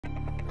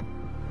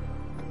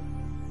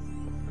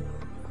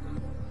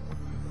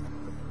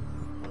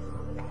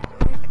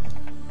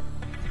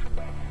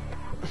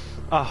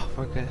Oh,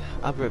 we're good.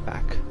 I'll be right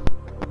back.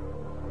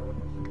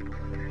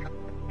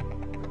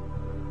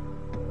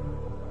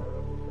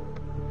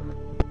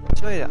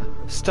 Joya,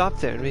 stop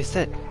there and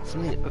reset.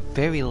 Something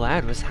very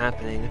loud was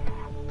happening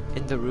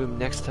in the room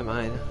next to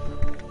mine.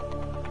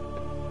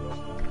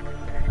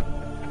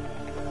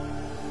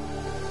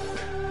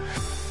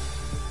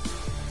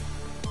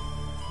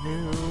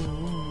 No.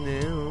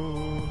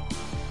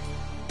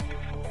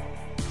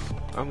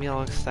 Aren't we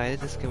all excited?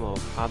 This game will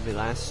probably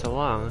last so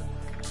long.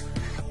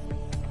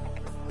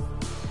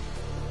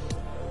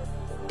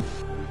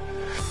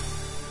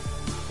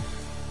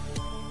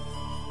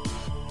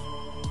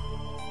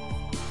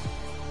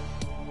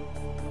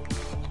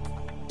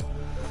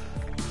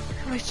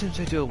 How many times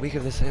do I do a week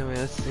of this anyway?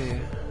 Let's see.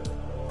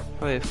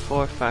 Probably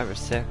 4, 5, or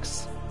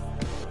 6.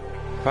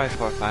 Probably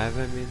 4 or 5,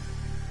 I mean.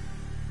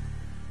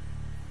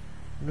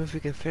 I don't know if we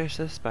can finish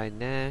this by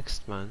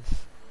next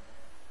month.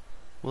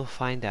 We'll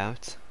find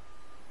out.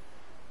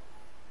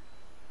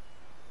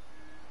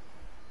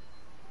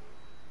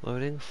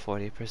 Loading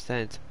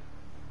 40%.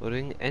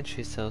 Loading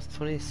entry cells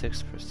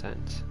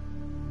 26%.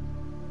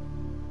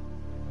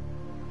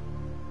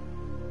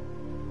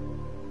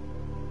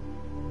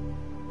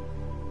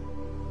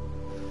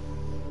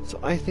 So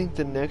I think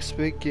the next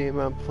big game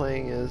I'm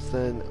playing is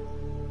then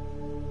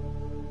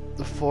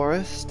The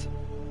Forest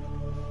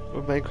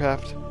or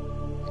Minecraft.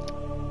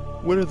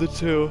 One of the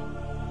two.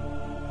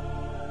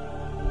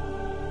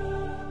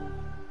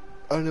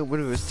 I don't know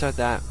when we would start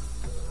that.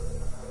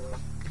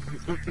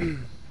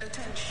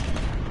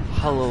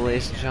 Hello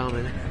ladies and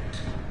gentlemen.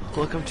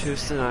 Welcome to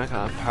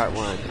Subnautica Part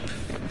 1.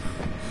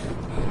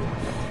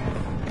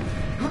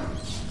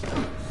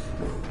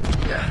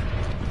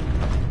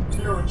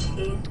 Launch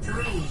in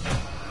 3,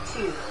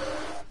 2,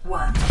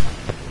 1.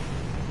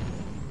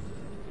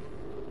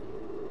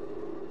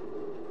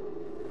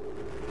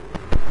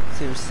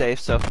 Seems safe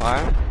so far.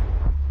 I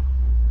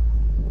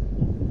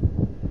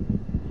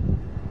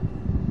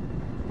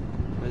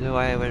wonder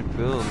why I went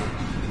boom.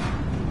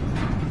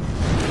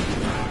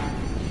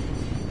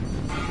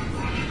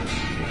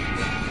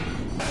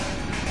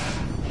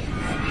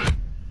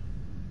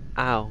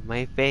 Ow,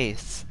 my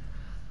face.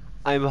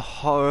 I'm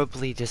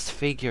horribly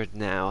disfigured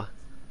now.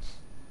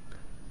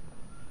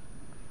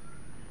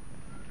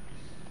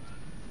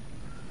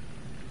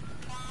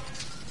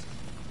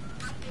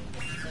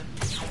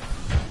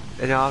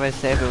 And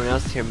obviously everyone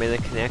else here made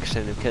a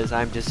connection because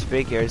I'm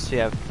disfigured, so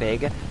you have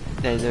Fig,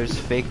 then there's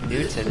Fig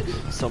Newton,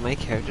 so my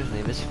character's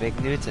name is Fig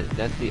Newton.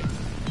 That's the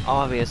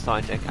obvious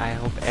logic. I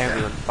hope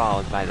everyone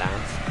followed by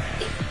that.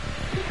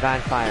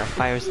 Bad fire.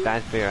 Fire's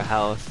bad for your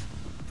health.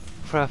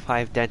 4 out of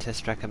 5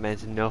 dentists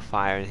recommend no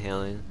fire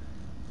inhaling.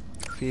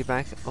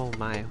 Feedback? Oh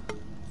my.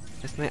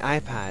 It's my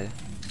iPad.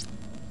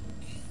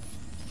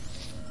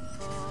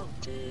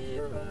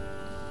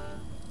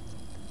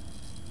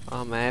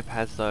 Oh, my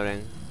iPad's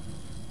loading.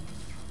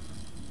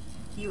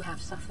 You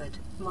have suffered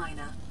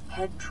minor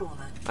head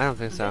trauma. I don't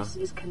think so. This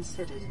is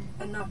considered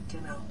an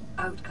optimal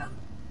outcome.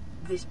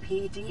 This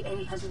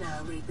PDA has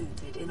now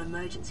rebooted in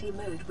emergency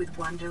mode with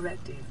one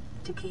directive: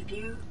 to keep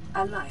you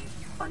alive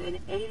on an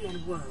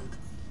alien world.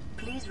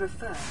 Please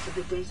refer to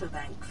the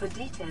databank for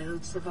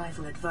detailed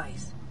survival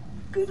advice.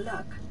 Good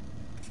luck.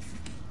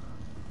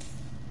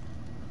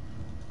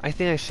 I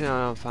think I should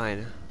know I'm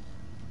fine.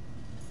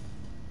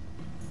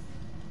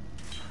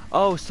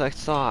 Oh, select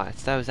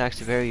slots. That was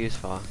actually very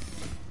useful.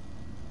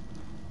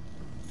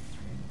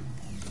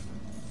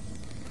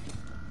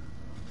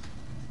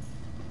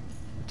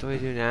 What do we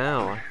do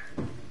now?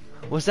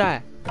 What's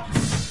that?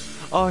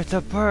 Oh, it's a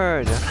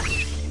bird!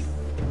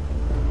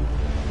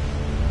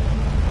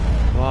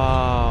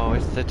 Whoa,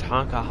 it's the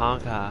Tonka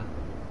Honka.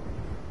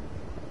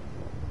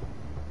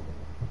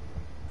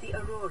 The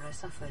Aurora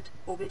suffered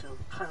orbital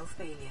hull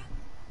failure.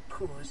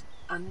 Cause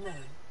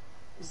unknown.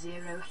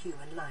 0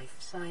 human life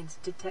signs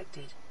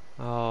detected.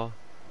 Oh,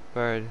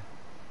 bird.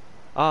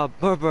 Oh,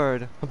 bird,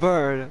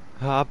 bird,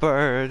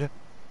 bird,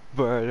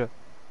 bird.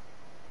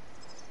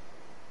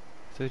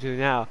 What do we do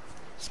now?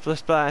 Splish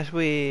splash,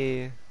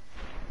 wee.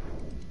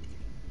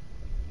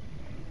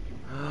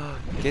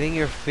 Getting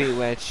your feet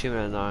wet,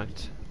 achievement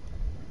unlocked.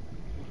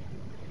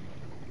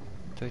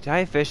 Do I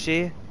die,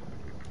 fishy?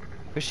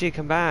 Fishy,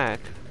 come back.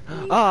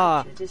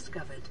 Ah!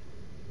 Discovered.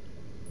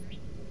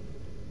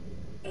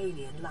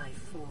 Alien life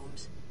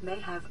forms may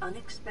have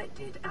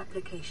unexpected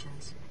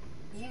applications.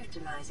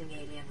 Utilizing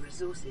alien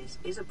resources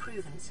is a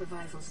proven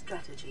survival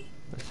strategy.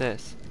 What's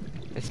this?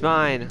 It's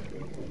mine!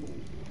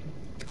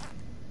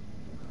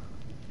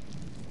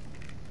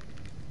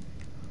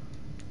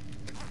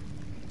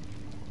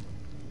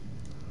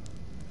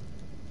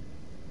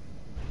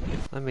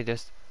 Let me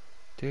just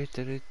do.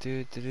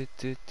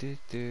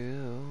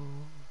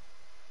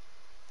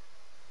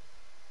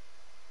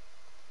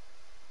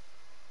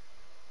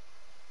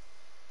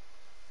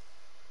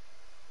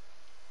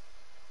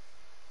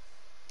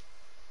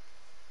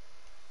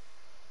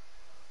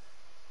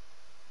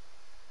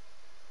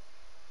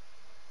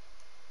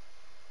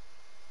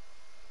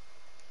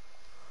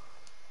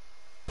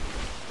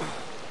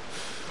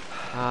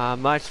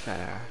 Much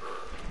better.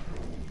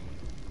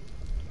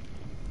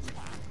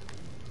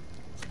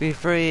 Be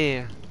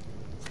free!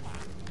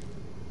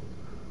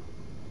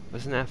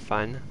 Wasn't that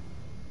fun?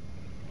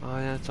 Oh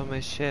yeah, it's on my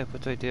ship.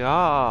 What do I do?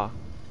 Ah!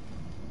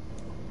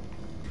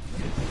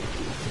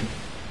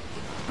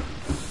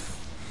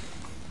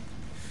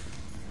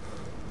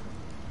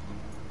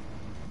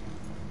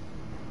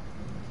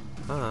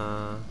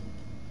 Ah.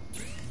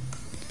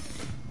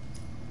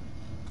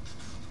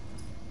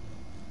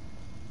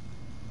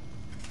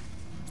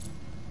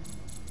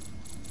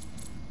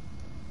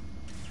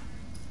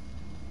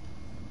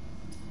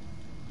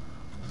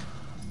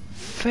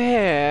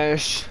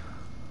 Fish!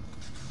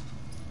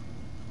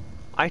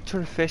 I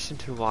turn fish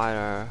into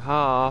water.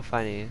 Oh,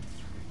 funny.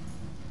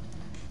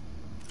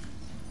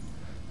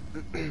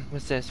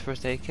 What's this?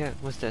 First aid kit?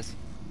 What's this?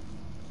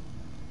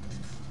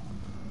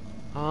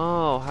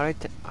 Oh, how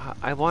do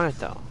I want it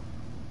though.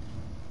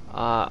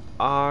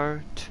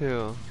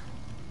 R2.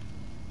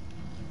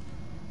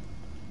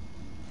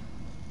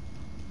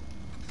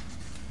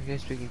 I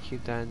guess we can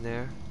keep that in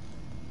there.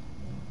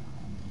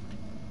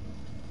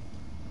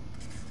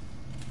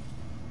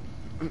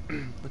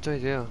 What do I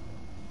do?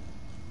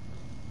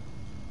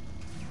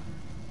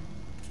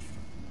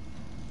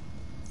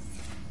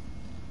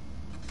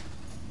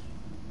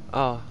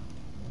 Oh.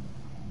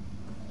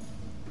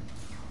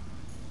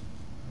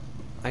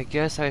 I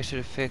guess I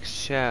should fix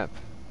ship.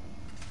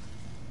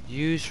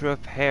 Use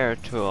repair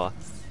tool.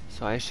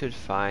 So I should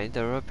find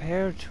the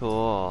repair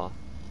tool.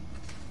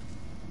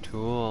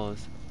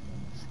 Tools.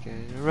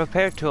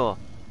 Repair tool.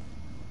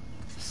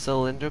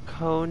 Cylinder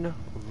cone,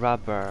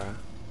 rubber.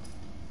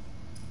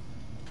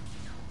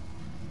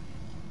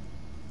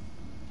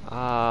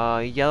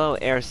 Yellow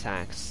air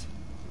sacs.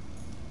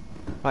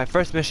 My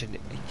first mission,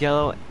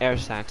 yellow air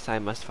sacs I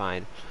must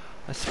find.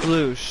 A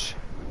sploosh.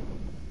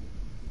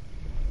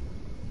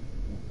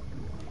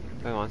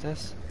 Do I want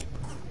this?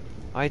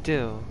 I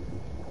do.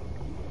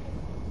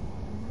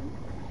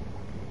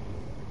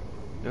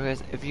 No,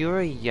 guys, if you were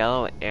a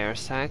yellow air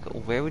sac,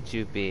 where would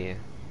you be?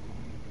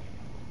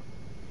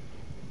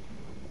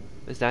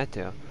 What does that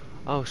do?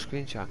 Oh,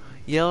 screenshot.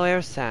 Yellow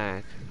air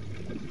sac.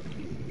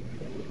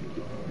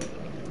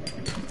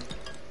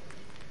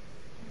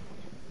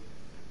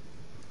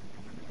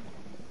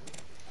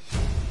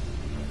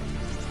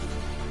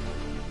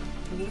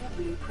 New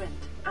blueprint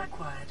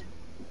acquired.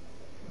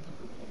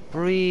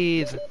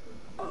 Breathe.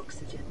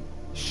 Oxygen.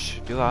 Shh,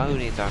 who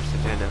needs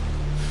oxygen?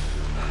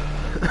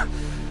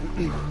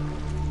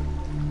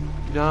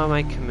 Now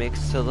I can make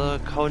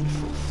silicone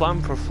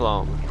flum for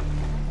flum.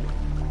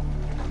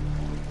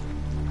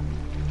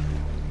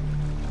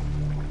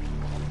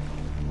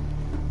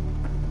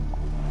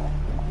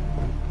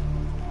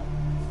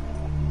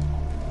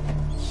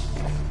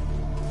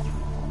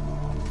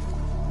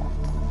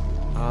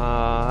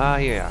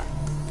 Here you are.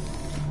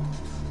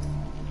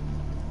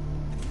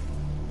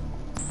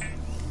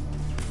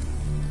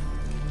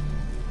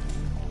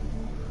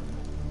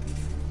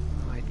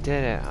 I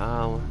did it,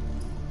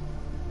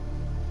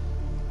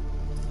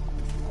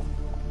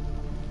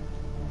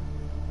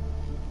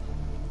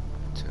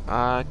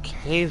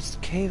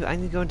 caves, I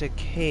need to go into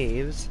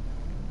caves.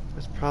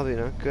 That's probably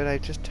not good, I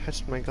just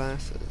touched my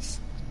glasses.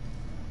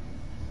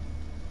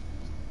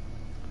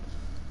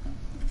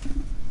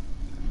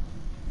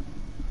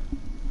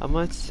 How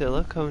much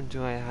silicone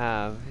do I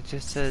have? It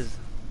just says,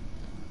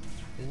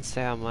 didn't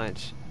say how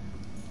much.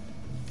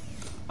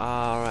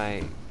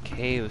 Alright,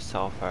 cave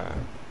sulfur.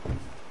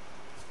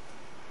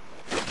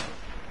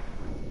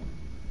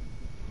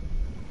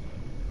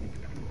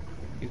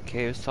 You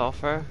cave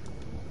sulfur?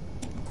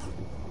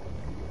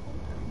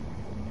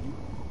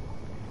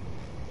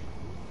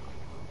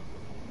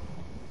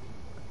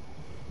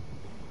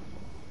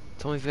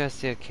 It's only if you guys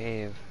see a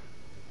cave.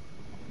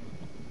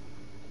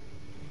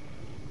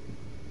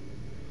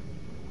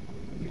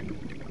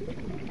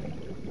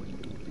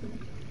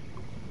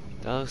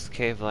 That looks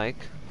cave-like.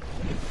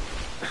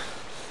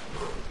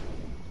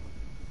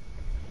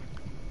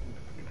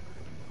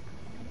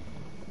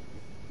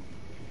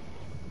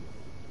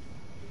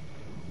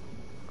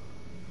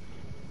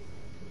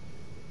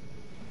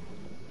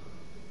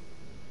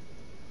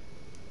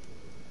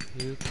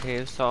 You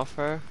cave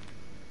sulfur?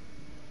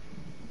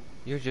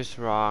 You're just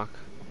rock.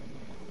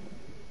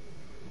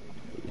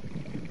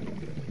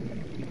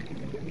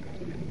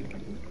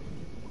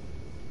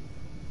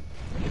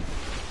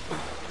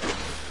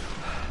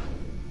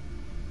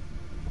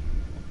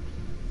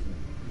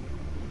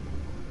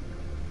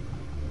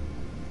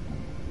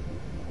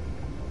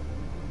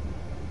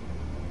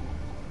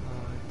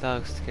 That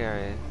looks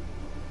scary.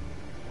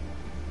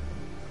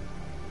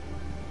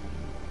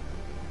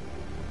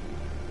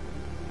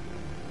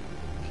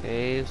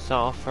 Cave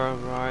sulfur,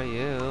 where are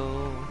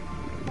you?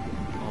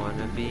 I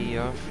wanna be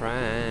your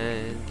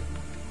friend.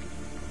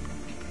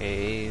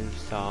 Cave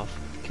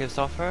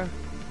sulfur?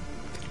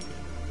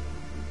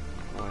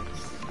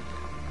 Quartz.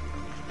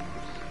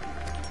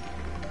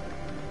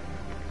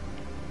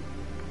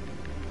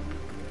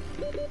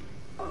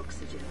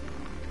 Oxygen.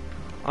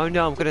 Oh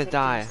no, I'm gonna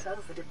die.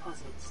 Sulfur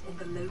deposits in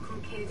the local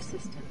cave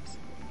systems.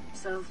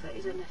 Sulfur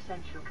is an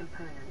essential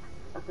component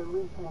of the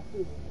repair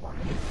field.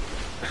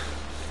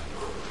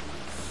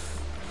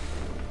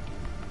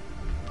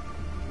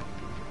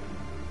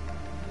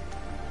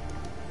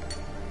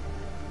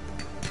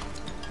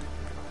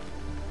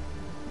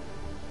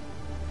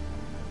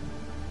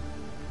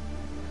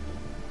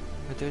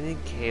 But do we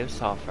need cave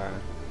sulfur?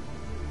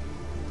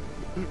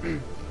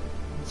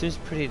 Seems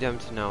pretty dumb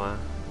to know.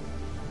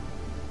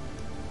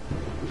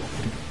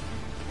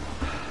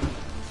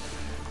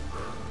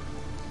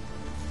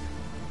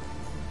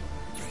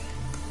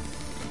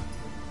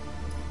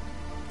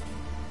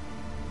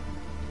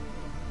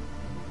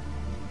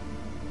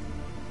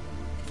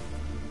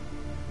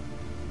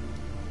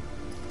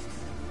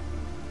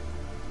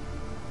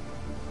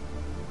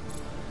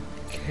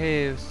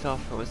 Cave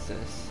sulfur, what's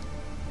this?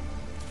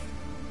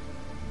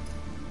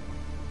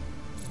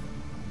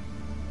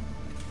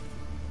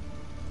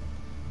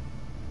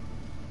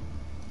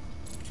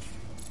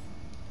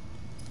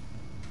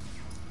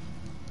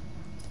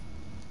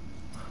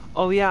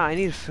 Oh yeah, I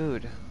need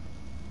food.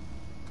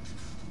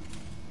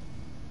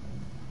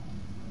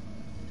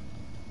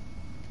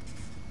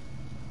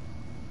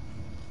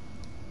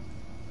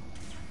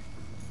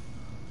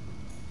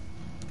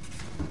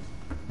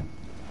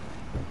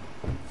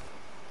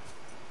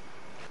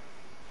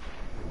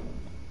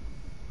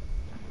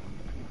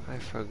 I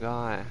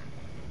forgot.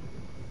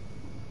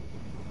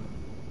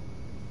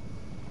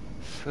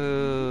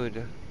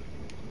 Food.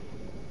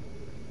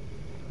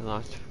 I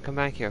lost. Come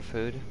back here,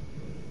 food.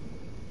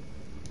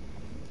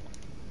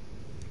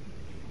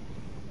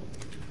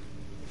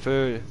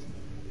 Food.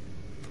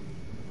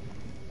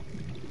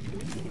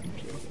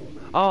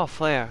 Oh,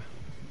 flare.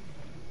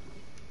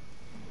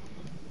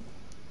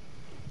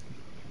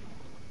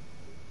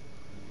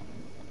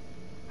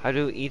 How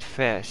to eat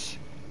fish.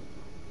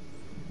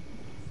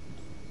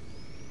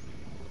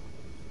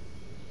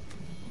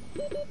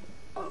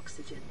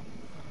 Oxygen.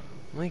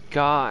 Oh my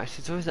gosh,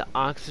 it's always the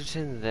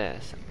oxygen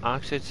this,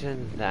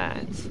 oxygen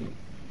that.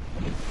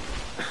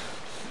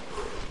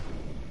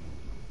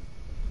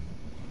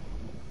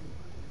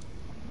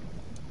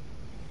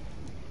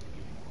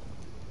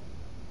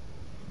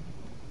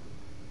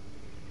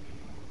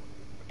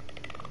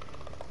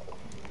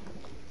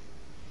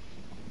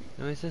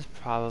 Noise is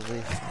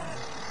probably...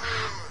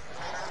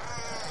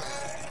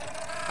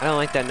 I don't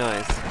like that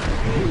noise.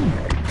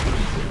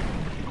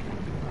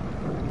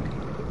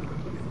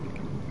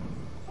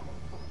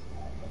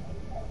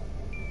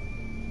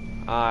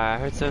 I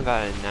heard something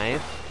about a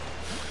knife.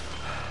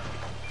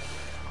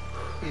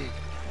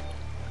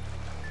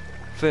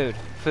 Food,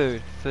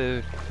 food,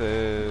 food,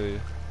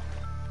 food.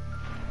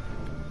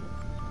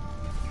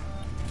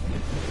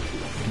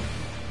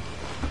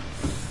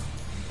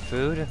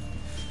 Food?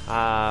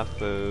 Ah,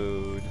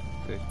 food.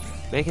 Food.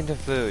 Make into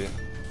food.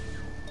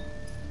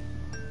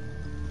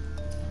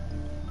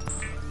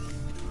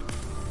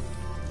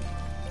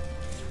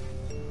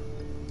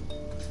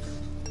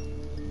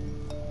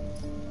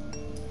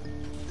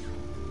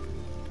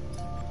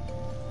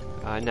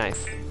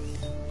 Knife.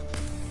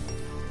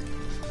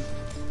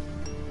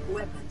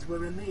 Weapons were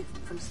removed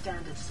from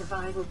standard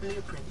survival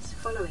blueprints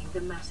following the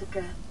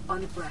massacre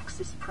on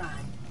Braxis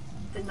Prime.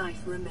 The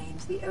knife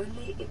remains the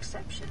only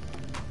exception.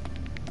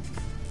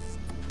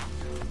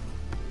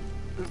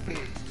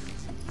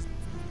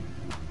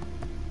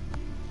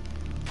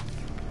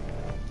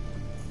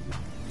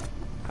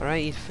 How do I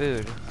eat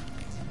food?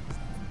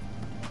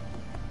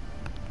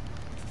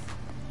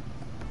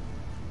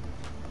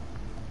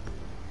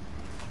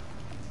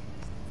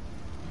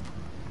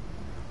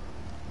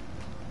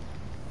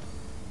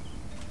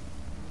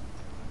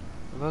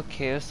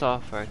 Okay,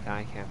 sulfur.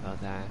 I can't build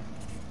that.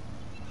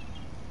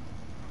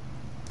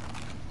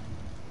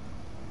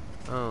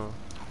 Oh.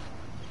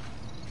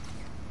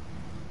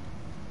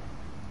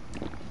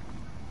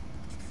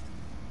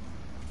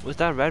 What's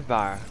that red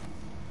bar?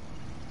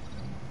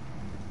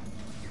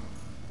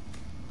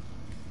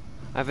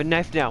 I have a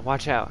knife now,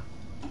 watch out.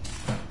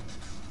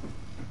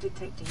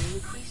 Detecting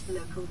increased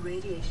local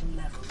radiation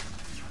levels.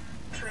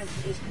 Trend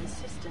is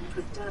consistent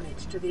with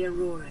damage to the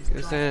Aurora's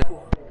drive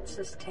core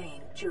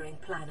sustained during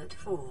planet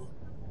fall.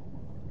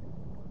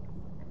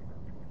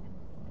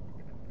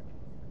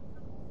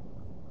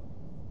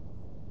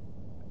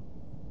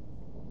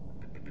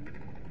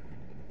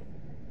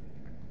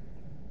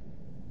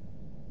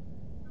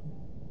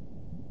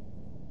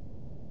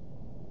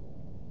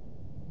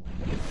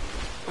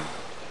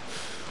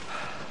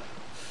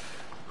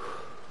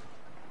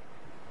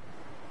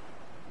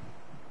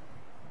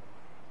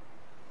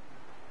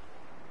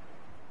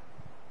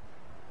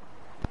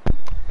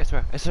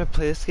 I started to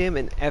play this game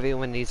and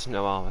everyone needs to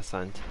know all of a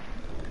sudden.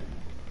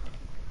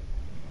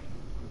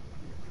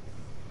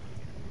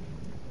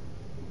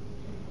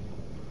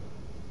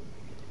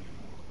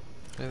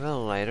 Do I have a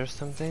light or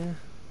something?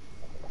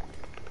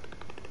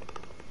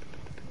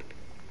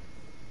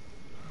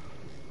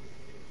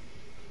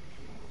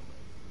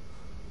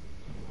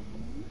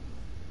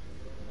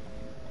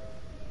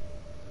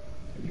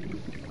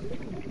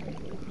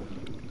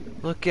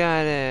 Look. Look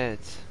at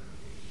it.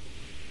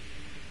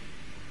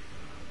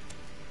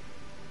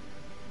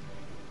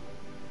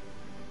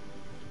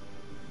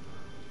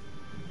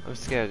 I'm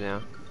scared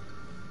now.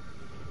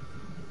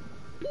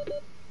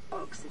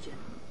 Oxygen.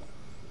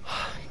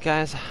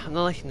 Guys, I'm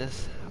not liking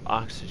this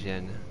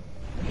oxygen.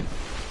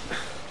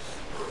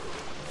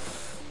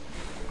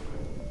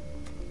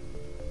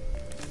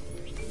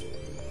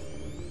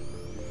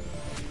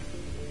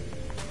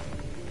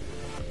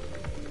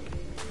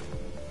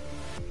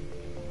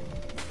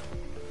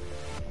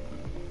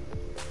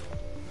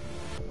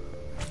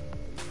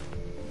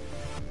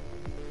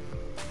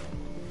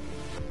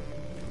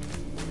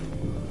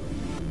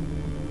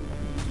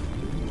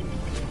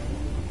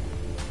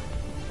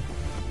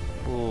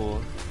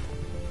 Ooh.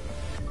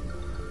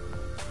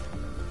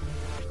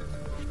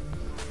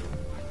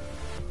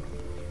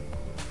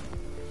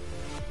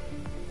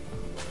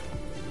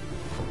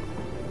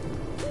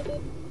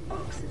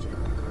 Oxygen.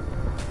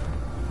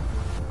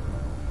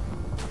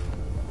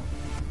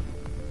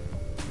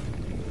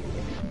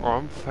 Oh,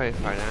 I'm pretty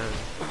far down.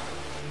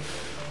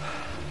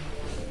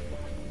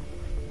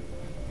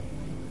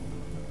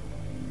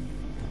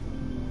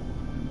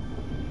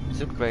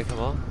 Is it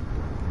breakable?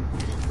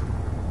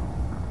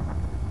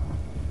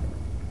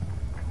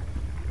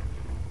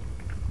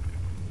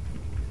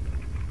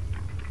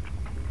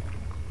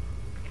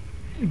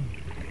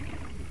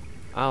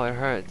 Oh, it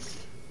hurts.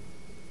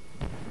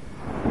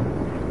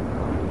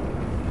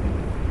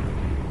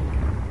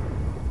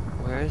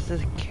 Where is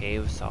this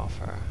cave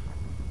sulfur?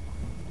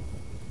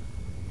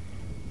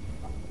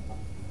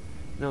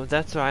 No,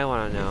 that's what I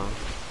want to know.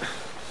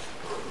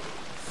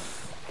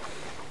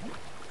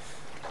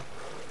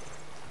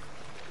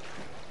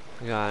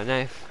 I got a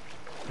knife.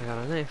 I got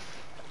a knife.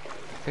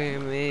 Free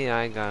me,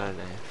 I got a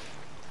knife.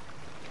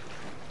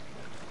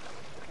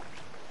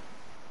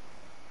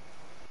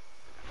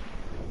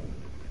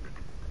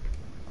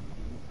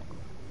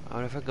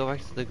 What if I go back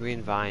to the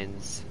green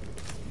vines?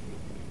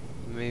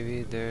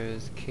 Maybe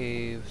there's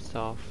cave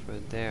sulfur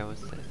there.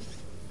 What's this?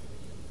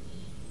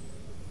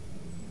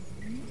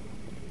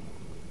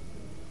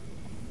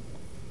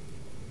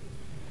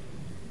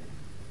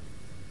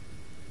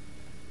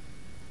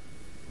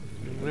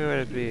 Where would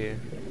it be?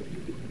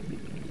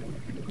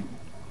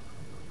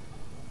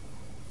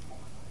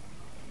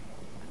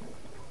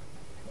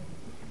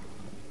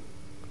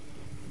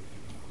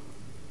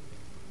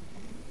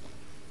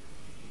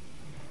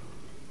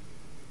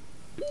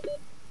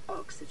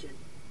 Oxygen.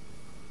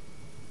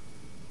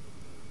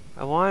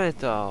 I want it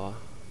though.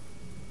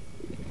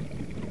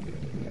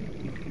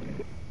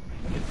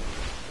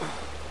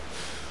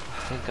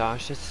 Thank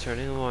gosh, it's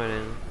turning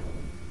morning.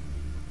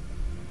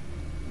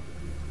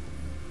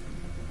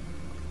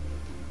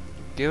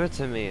 Give it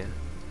to me.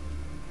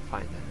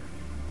 Fine then.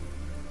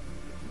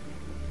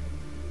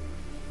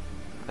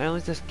 I don't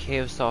like this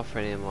cave sulfur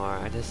anymore.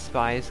 I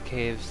despise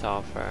cave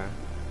sulfur.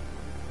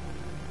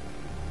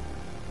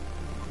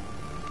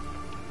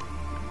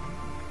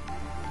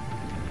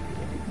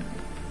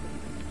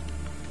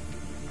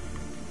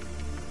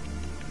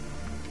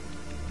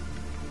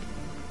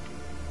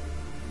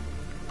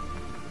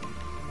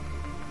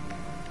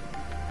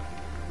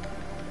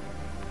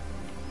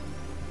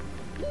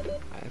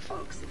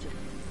 Oxygen.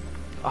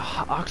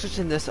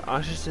 Oxygen this,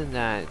 oxygen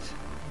that.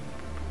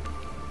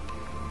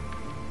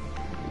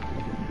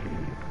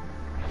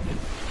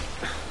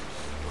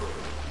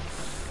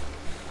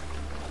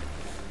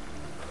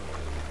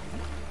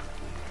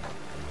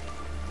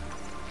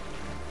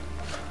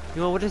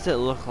 You know, what does it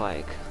look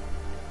like?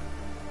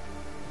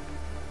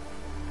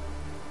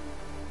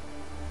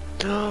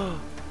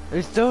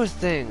 It's those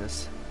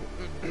things!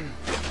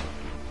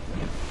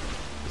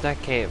 It's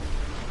that cave.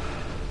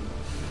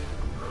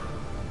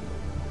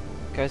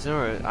 Guys,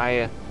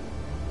 I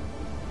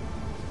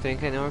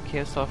think I know where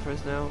cave sulfur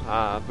is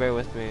now. Bear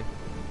with me.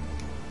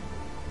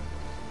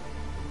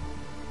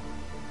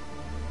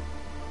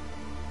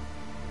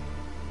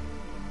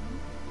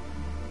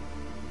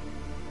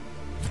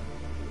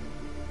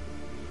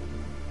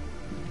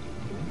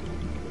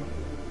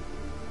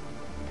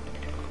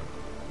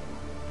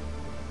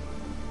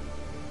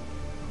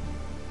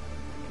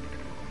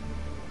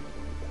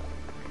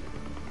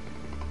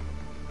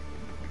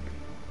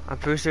 I'm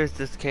pretty sure it's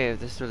this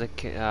cave. This is where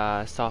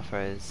the sulfur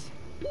is.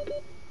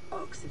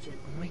 Oxygen.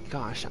 Oh my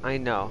gosh, I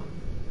know.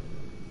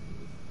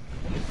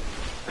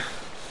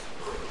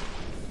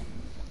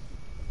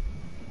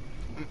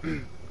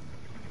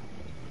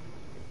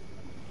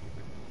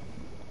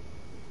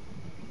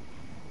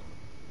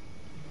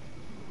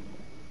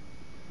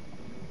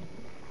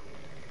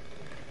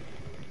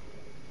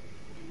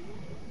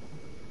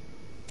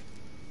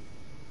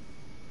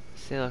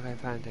 See, look, I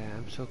found it.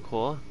 I'm so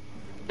cool.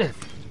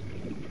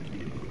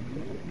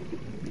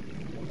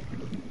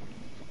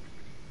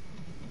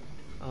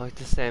 I like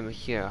to say I'm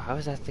here. How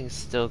is that thing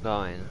still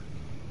going?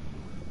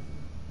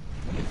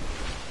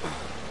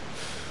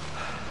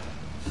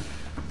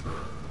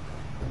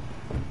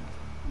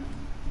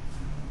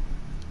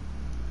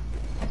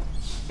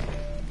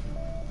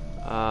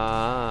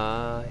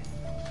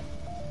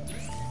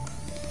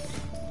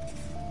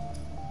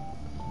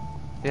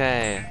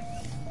 Yay.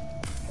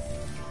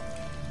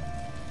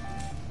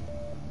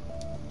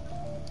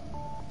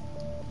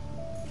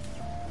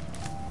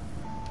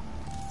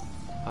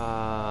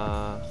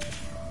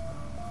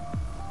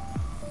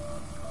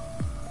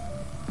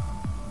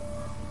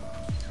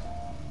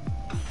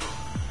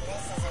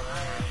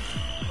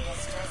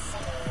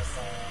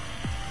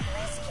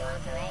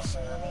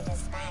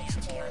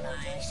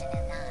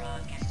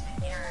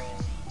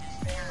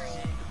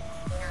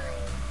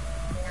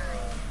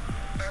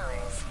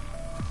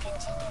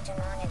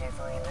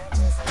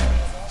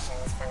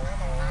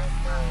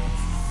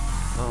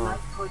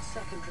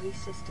 secondary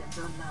systems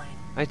online.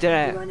 I did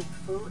it. Running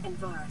full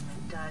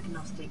environment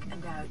diagnostic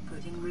and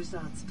outputting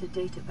results to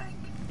databank.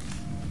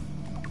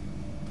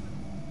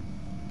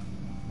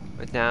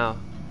 But now.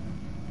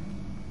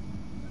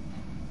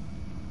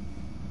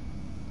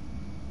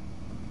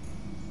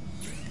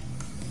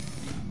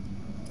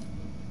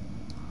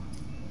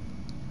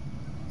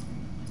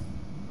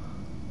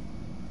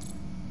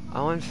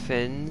 I want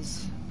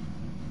fins.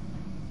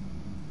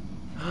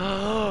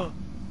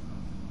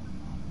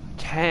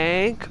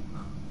 Tank.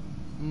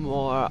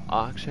 More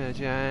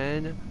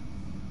oxygen.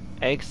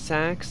 Egg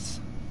sacs.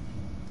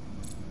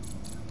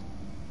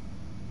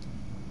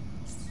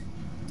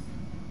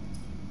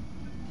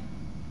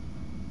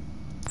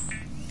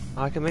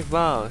 I can make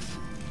both.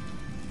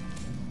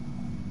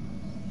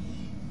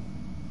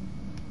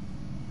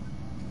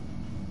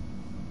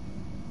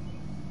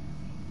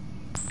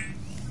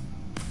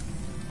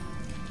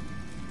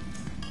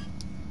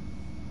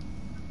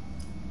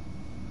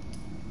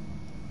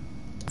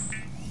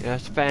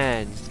 Yes,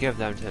 fans, give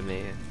them to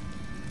me.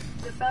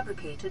 The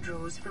fabricator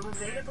draws from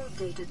available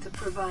data to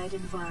provide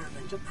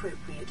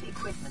environment-appropriate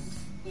equipment,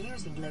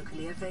 using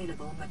locally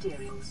available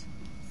materials.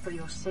 For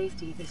your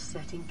safety, this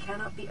setting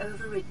cannot be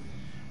overridden.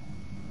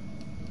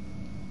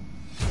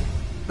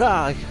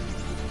 Ah!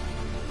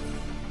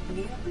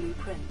 New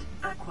blueprint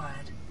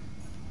acquired.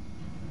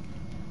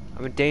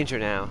 I'm in danger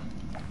now.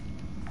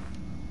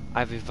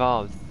 I've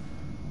evolved.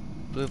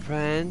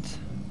 Blueprint.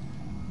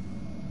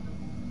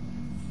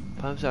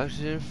 Pumps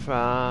oxygen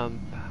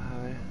from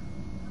power.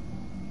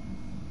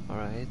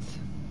 Alright.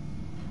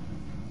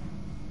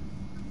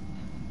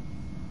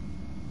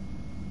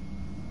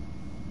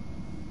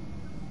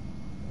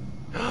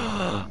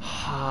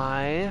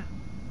 High.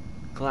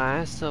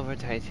 Glass, silver,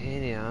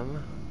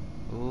 titanium.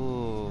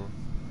 Ooh.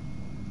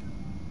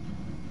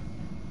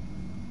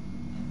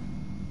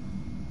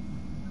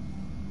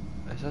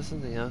 I saw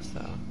something else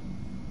though.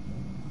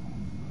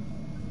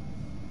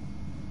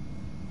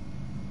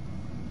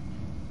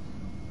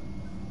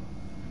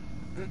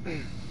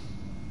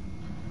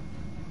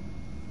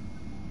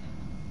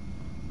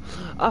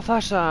 A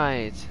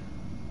flashlight!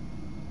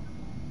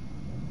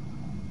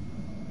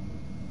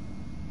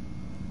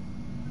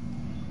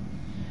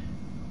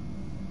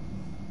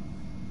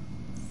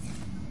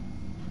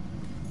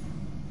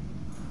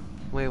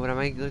 Wait, what am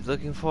I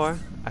looking for?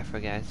 I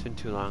forget, it's been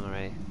too long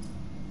already.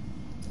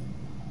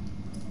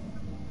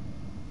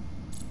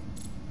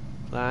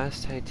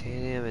 Glass,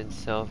 titanium, and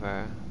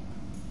silver.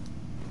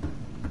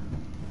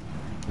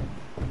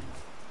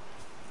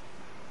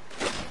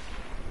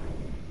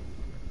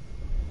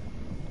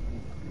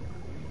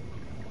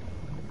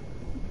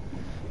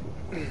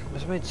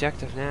 What's my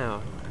objective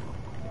now?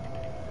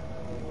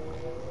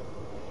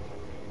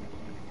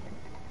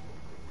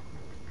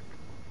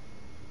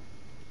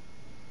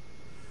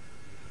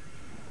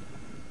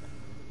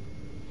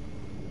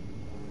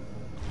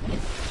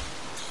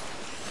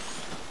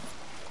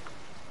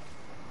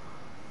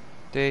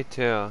 Day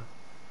 2.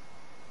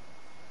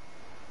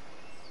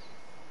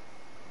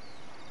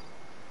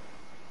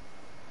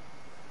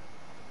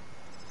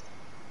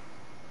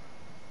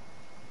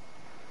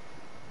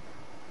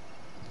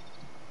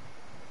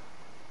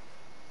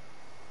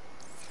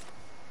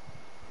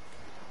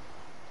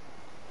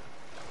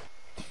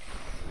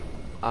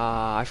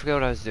 I forget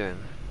what I was doing.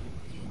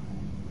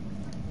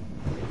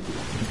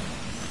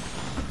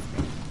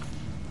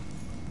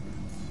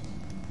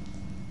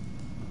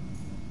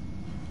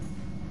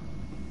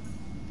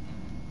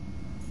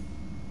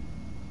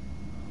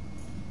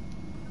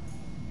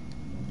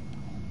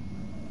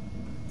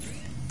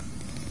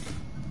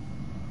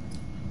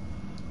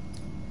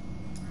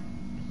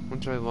 What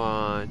do I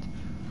want?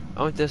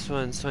 I want this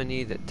one, so I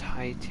need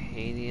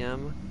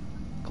titanium,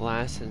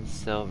 glass, and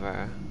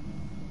silver.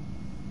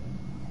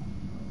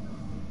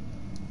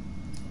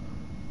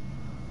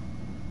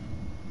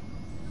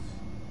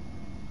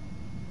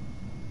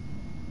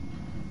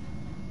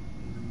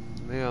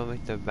 Maybe I'll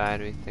make the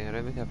battery thing. How do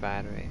I make a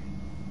battery?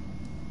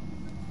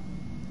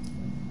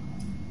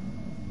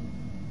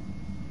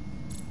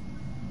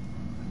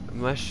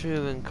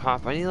 Mushroom and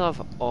copper. I need a lot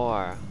of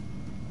ore.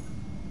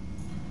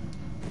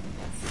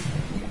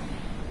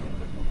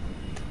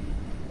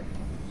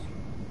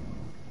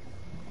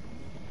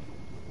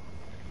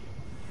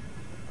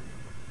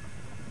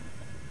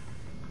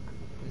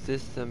 Is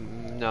this the...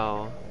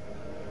 no.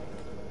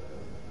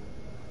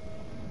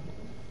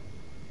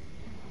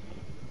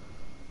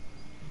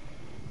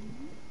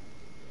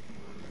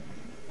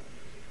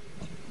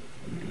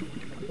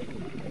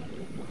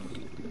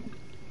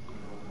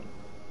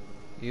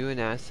 You an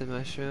acid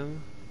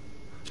mushroom?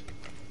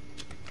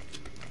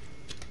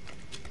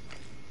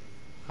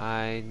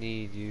 I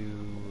need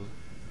you.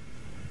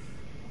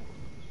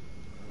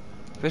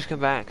 Fish,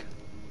 come back.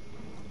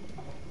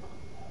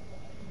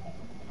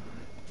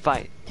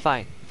 Fight,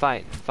 fight,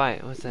 fight,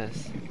 fight. What's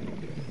this?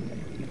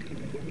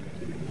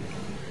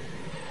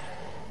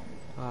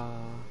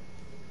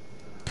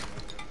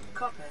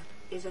 Copper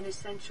is an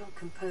essential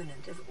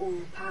component of all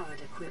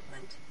powered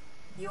equipment.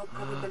 Your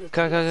probability of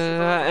Go, go, go, go,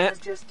 survival go. has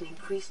just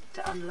increased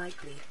to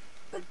unlikely.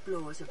 but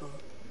plausible.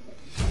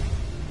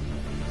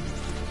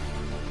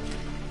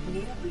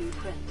 New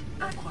blueprint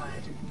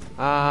acquired.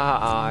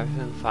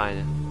 Everything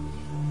fine.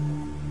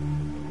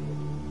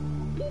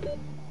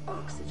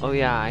 Oxygen. Oh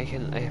yeah, I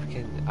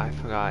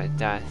forgot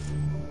death.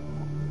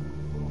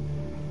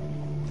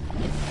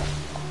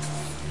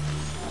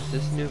 What's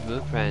this new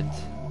blueprint?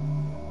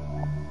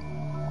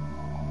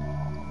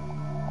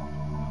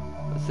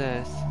 What's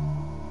this?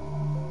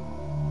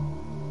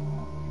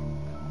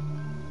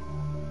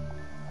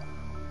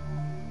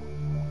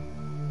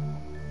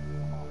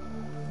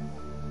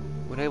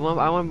 What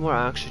I want more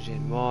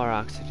oxygen, more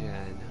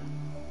oxygen.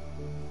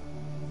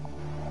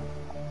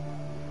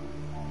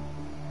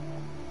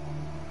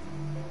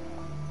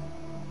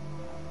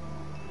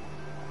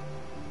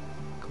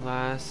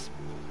 Glass,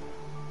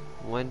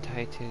 one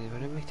titanium. How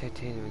do I make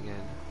titanium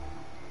again?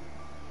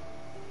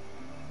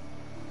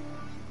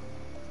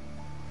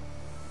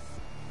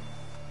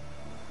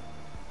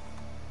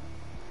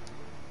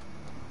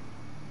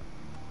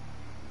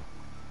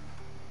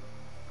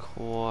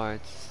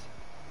 Quartz.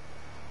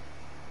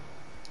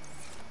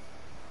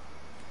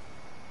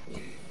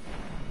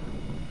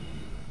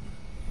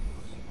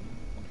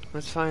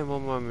 Let's find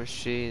one more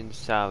machine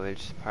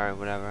salvage part,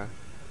 whatever.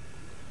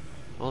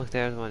 Oh look,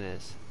 there's one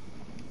is.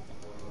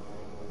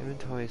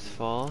 Inventory's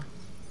full.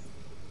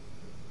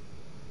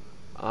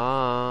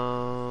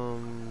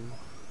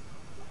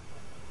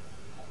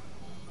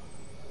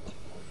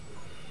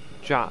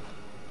 Drop.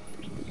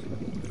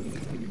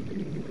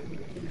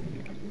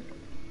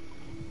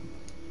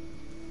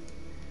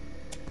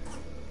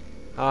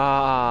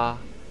 Ah.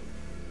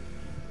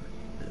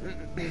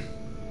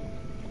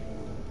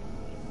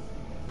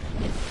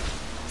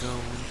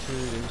 Going to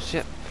the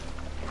ship.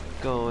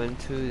 Going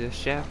to the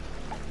ship.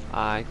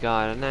 I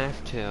got a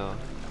knife too.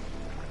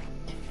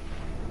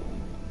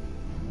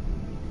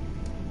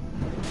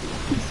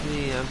 It's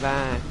me, I'm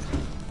back.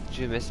 Did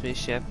you miss me,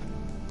 ship?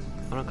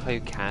 I want to call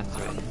you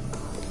Catherine.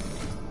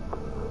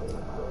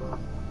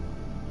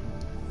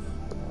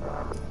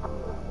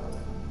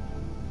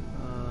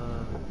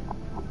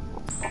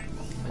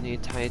 I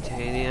need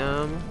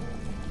titanium.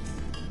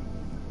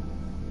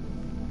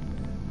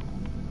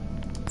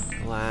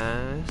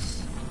 Glass.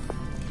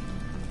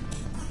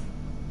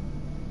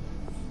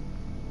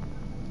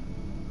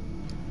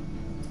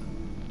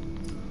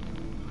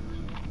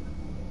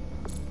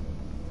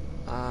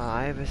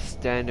 I have a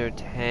standard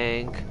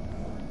tank.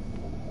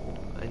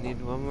 I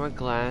need one more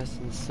glass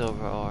and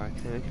silver ore.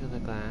 Can I make another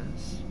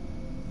glass?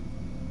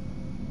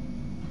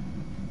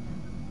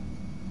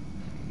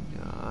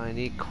 I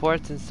need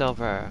quartz and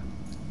silver.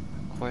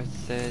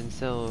 Quartz and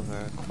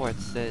silver.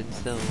 Quartz and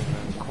silver.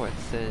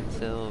 Quartz and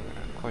silver.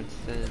 Quartz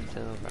and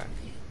silver.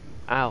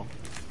 Ow.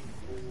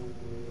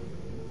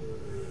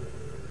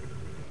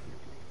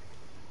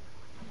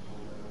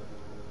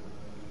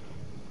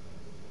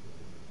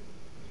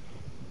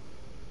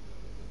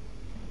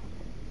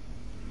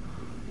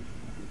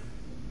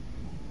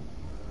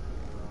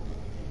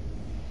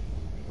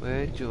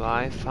 Where do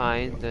I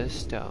find the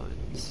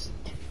stones?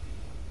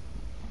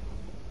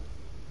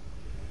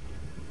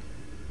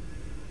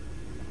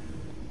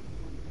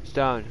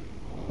 Stone.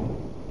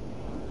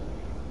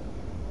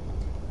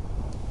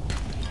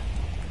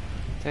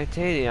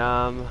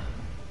 Titanium.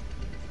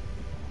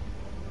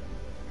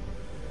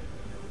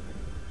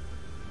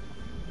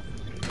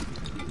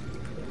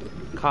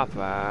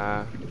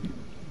 Copper.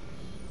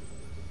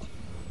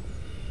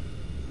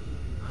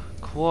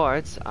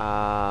 Quartz,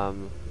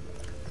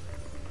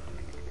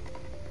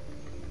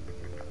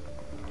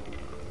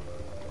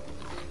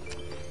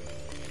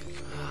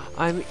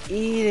 I'm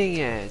eating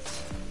it.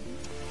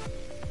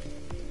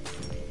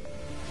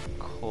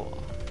 Cool.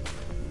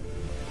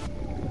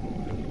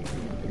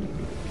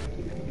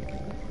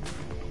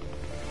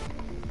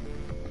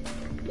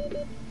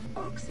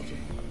 Oxygen.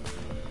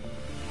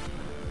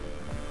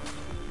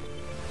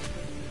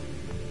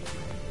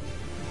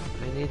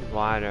 I need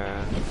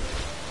water.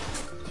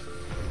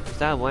 Is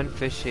that one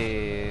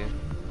fishy?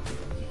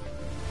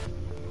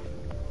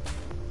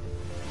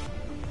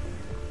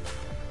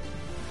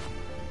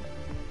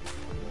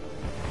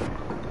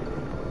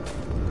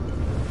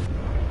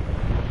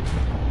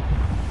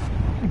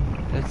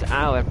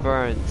 Ow, it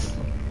burns.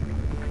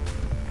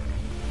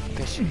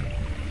 Fishy.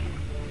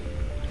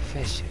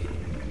 Fishy.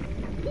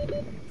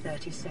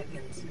 30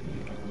 seconds.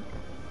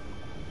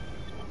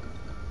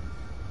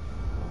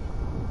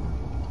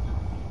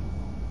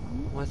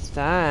 What's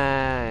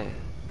that?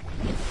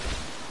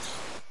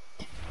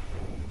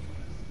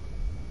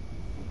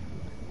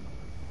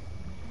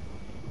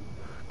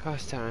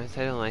 Gosh darn it,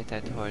 I don't like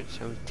that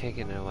torch. I'm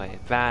taking it away.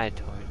 Bad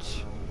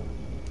torch.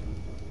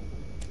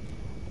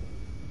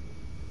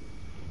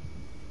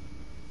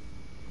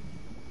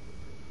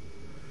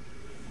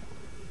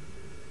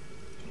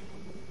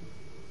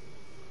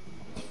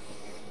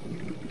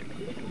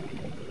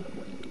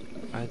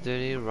 Are there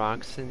any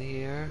rocks in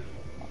here?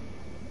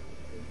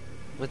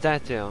 What'd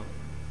that do?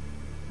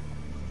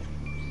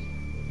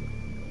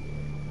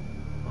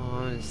 Oh, I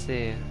want to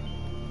see.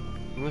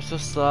 We're so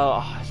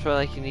slow. Oh, it's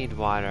probably like you need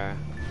water.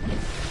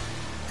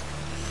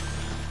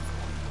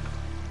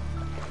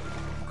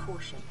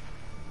 caution.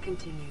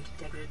 Continued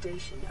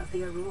degradation of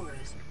the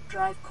Aurora's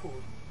drive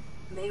core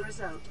may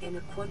result in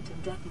a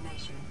quantum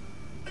detonation.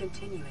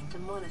 Continuing to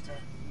monitor.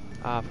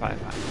 Probably fine.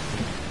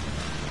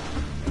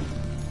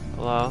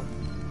 Hello?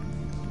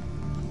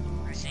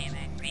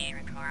 Receiving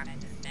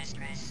pre-recorded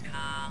distress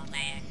call.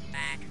 Laying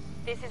back.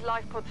 This is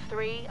Lifepod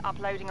 3,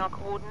 uploading our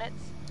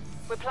coordinates.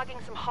 We're plugging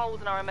some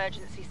holes in our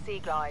emergency sea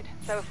glide,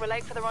 so if we're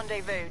late for the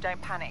rendezvous,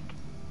 don't panic.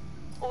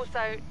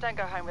 Also, don't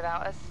go home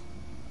without us.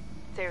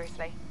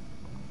 Seriously.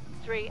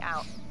 3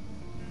 out.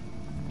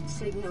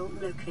 Signal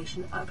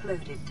location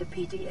uploaded to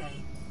PDA.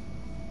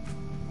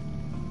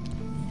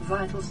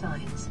 Vital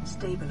signs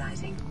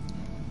stabilizing.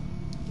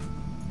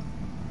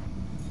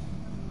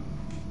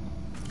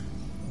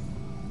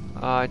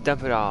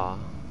 Dump it all.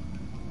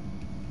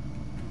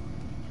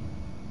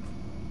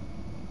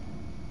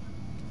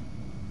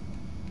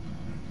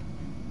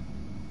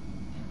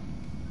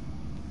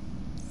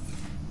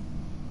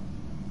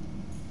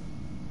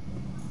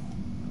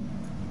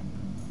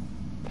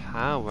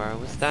 Power?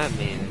 What's that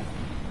mean?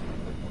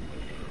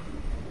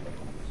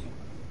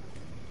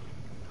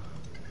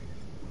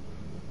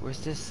 Where's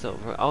this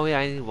silver? Oh yeah,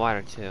 I need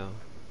water too.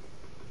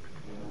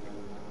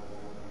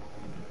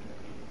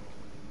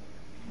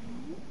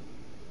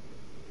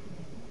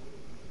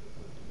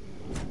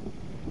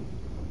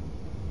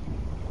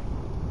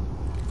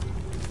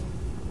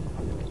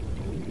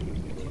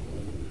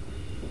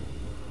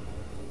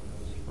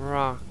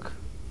 Rock.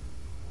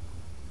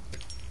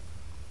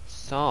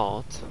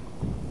 Salt.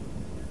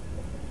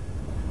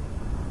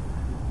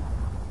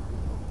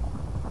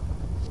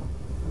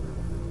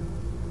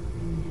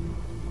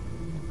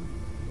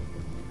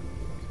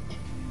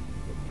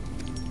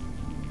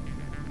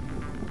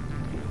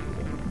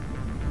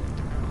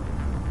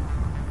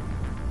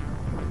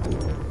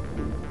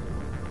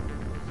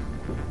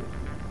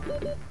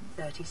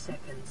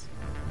 Seconds.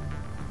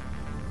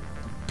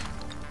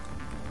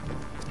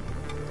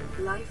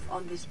 Life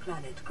on this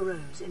planet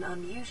grows in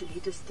unusually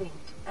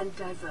distinct and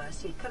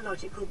diverse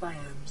ecological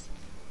biomes.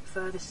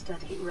 Further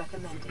study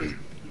recommended.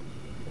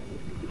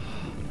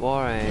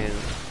 Boring.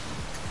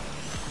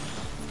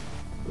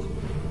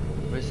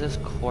 Where's this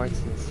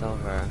quartz and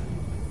silver?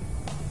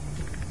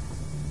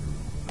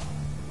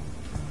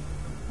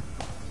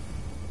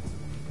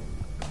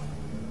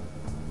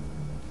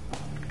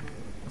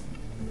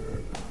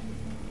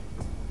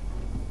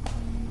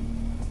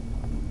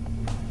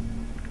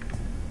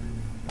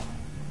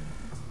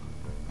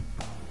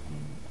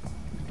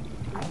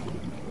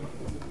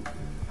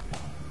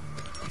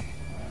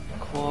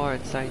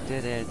 Quartz, I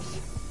did it.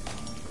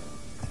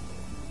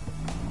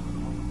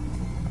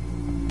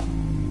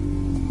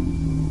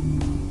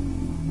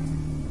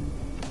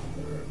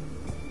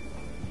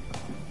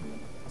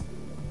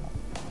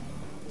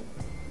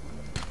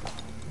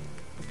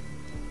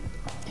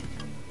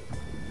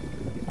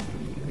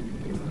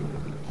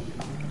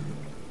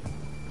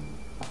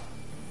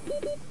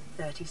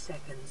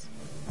 Seconds.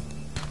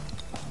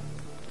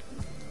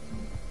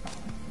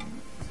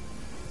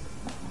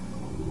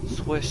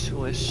 Swish,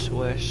 swish,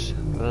 swish,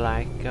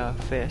 like a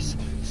fish.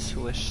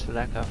 Swish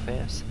like a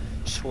fish.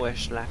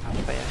 Swish like a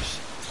fish.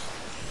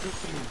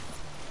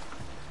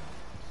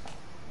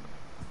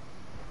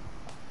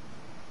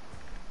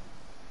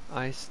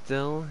 I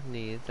still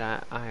need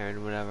that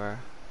iron, whatever.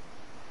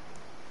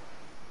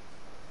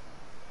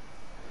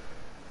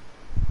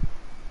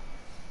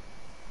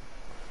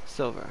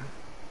 Silver.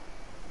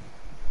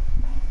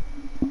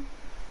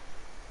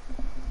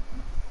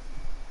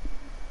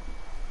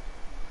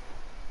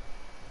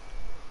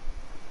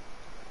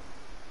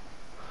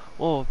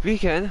 Oh,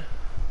 beacon!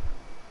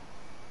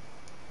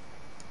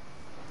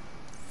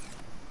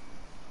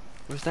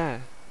 Where's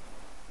that?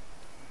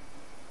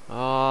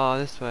 Oh,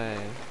 this way.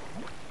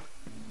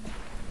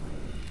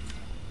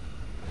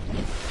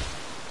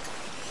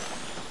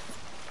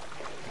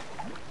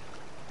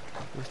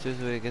 Wish there's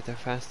a way to get there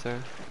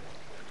faster.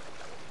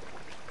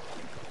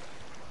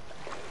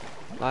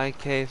 Light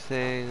cave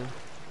thing.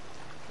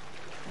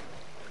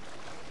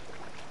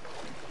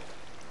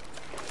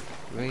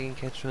 We can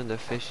catch one of the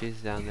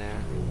fishies down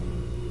there.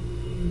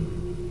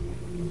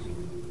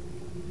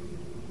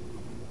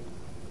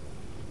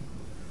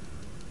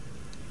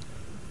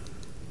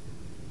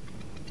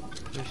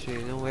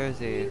 Fishy, no, where is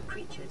he? New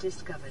creature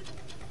discovered.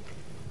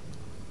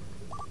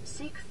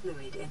 Seek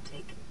fluid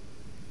intake.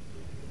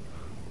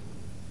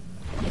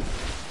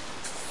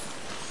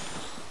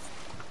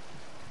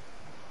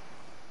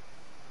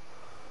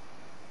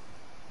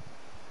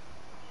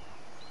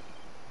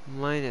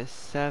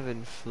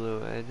 -7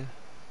 fluid.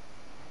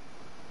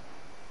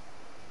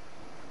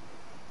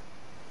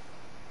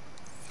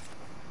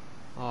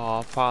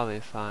 Oh, probably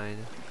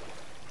fine.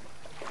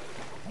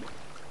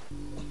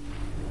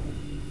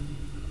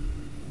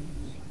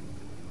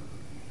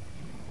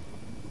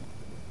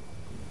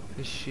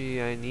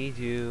 Fishy, I need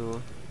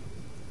you.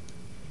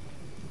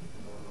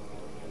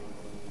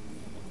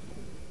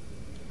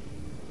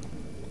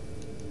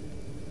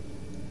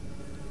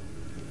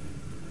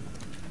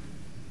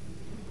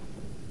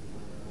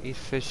 Eat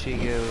fishy,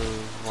 go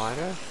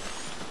water?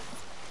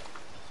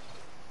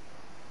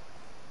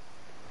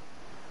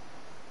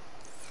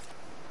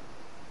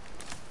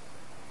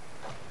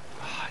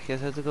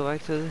 guess I have to go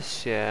back to the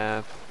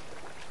ship.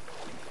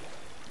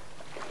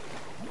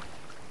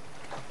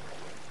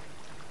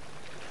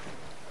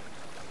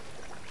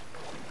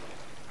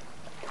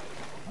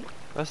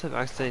 I must have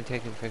accidentally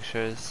taken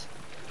pictures.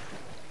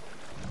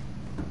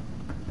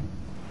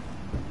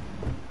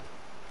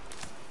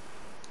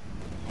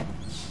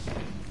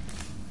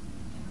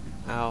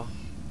 Ow.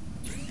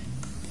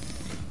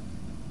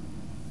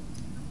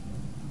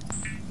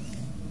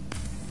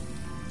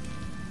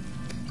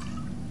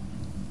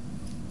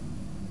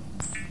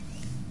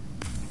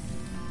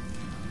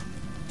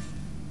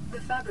 The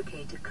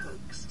fabricator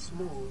cooks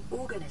small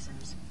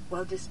organisms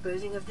while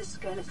disposing of the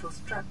skeletal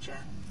structure,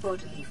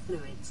 bodily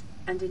fluids,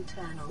 and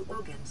internal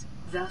organs,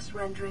 thus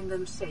rendering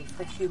them safe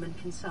for human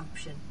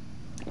consumption.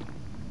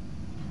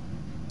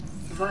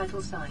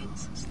 Vital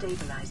signs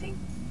stabilizing.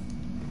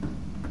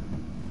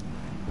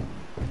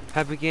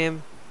 Happy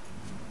game.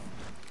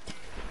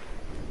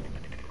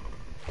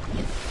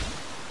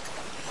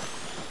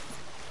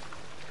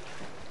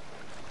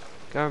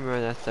 Gotta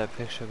remember that's that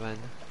picture button.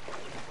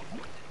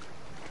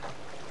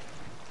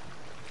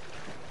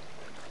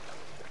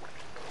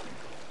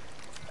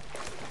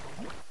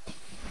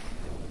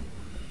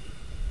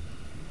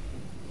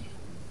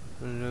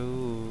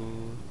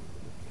 Hello.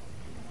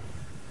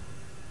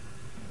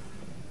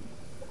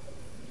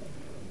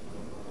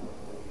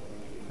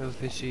 No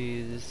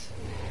fishies.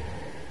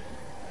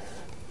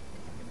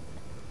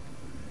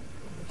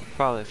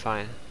 Probably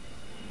fine.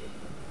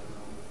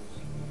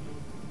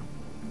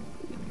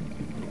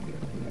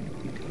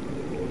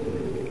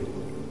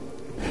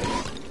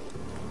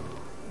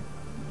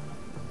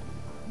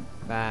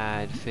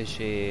 Bad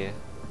fishy.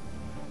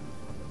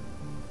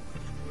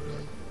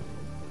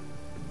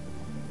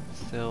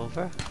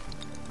 Silver.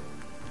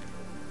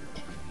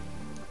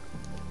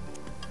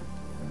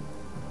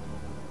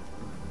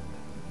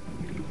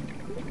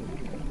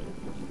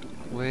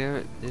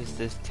 Where is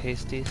this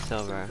tasty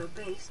silver?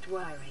 Silver-based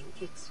wiring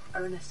kits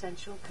are an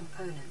essential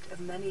component of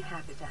many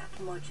habitat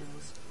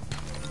modules.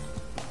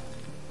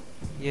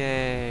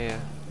 Yay!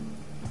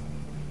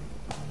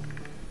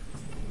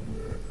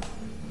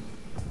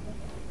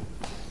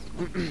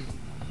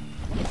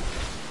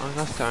 Oh,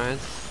 no stars.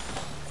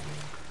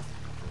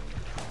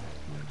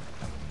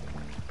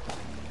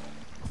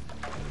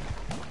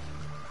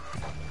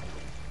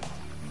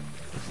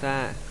 What's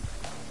that?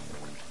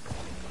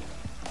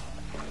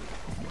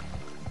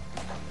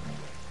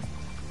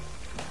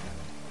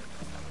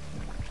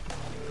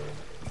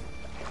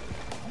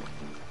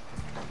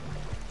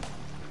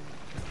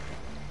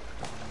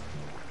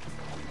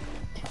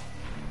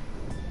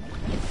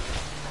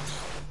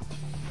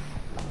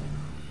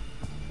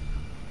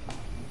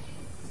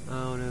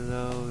 Oh, one of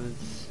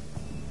those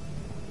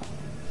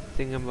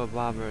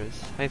thingamabobbers.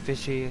 Hi,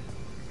 fishy.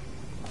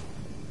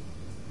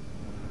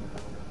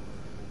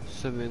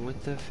 Swimming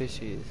with the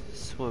fishies.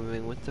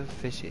 Swimming with the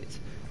fishies.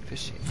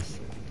 Fishies.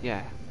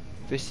 Yeah.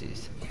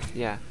 Fishies.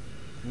 Yeah.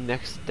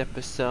 Next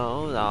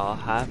episode, I'll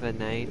have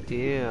an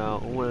idea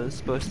what I'm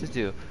supposed to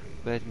do.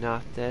 But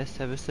not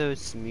this episode,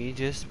 it's me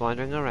just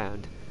wandering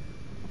around.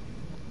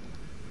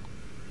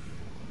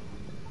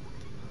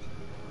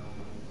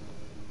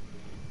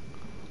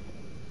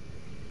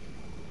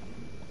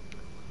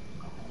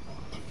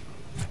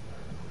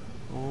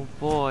 Oh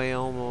boy,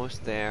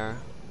 almost there.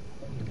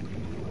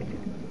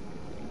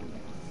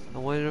 A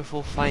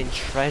wonderful find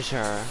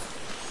treasure.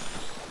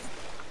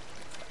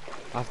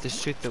 I'll have to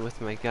shoot them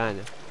with my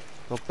gun.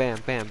 Go bam,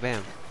 bam,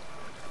 bam.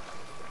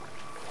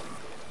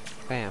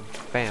 Bam,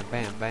 bam,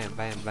 bam, bam,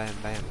 bam, bam,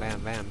 bam,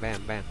 bam, bam,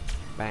 bam, bam,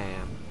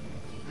 bam.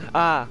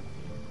 Ah!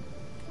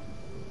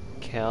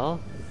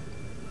 Kill?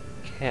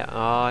 Kill.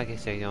 Oh, I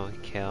guess I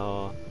don't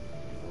kill.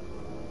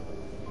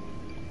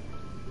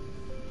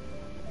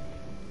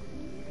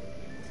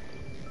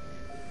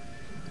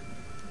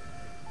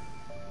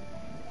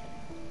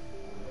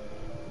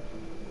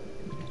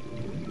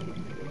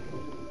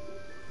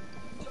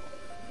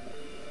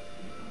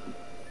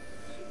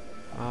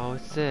 Oh,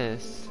 what's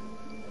this?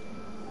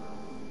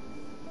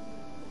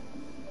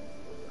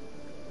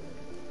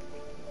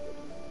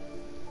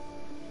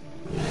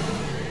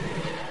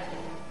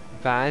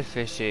 Bad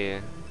fishy.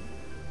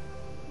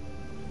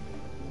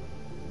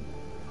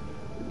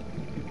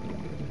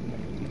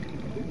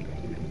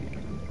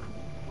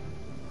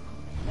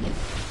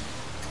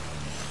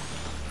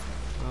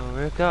 Oh,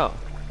 where'd it go?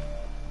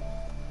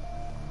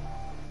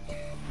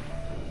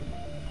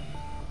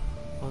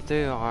 Oh,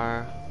 there you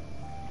are.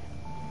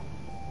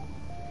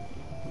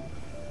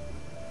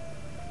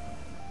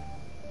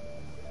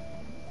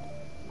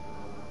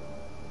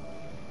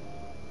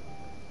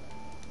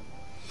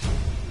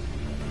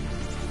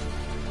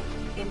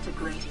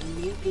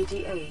 Integrating new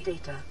PDA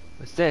data.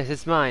 What's this?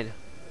 It's mine.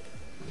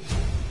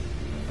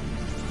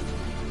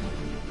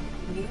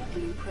 New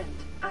blueprint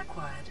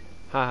acquired.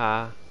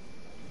 Haha.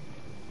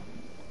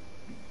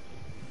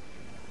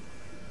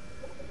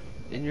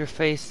 In your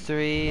face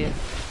 3. I'll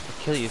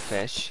kill you,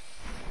 fish.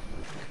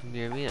 Come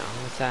near me. Oh,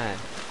 what's that?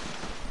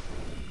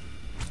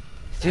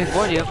 See, I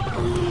warned you.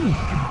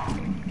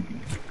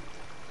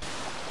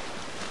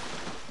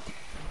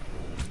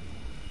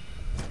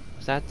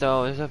 What's that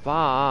though? There's a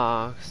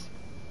box.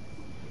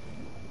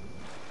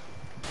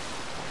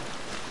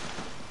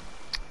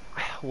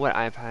 What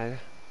iPad?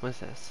 What's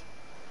this?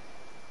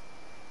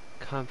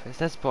 Compass.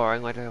 That's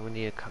boring. Why do I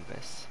need a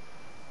compass?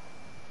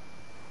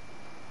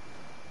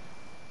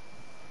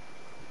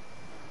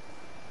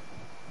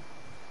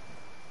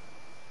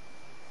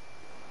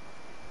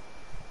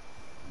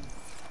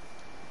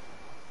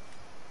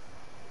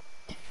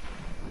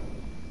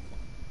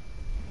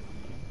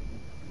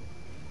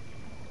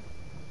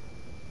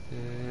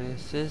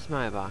 This is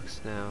my box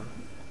now.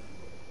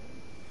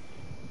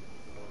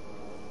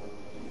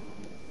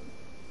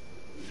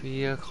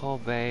 Vehicle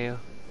bay.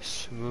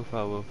 Shmoopa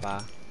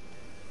woopa.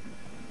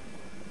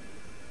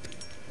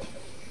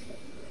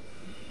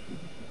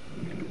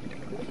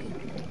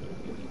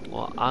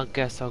 Well, I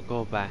guess I'll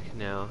go back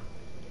now.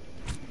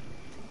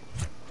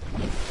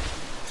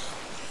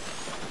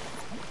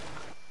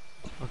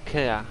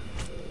 Okay, yeah.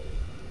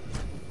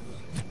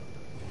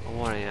 I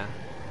want ya.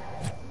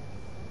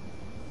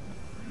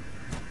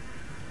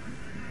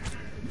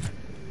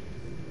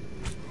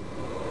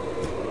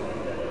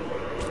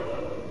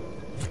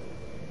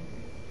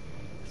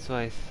 That's what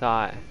I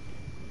thought.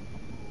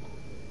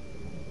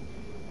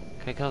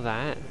 Can I kill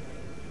that?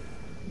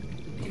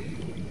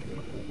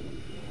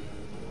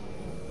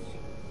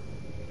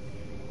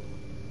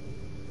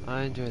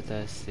 Under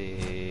the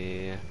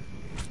sea.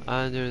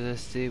 Under the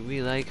sea,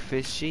 we like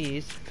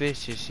fishies.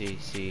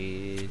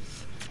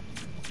 Fishies.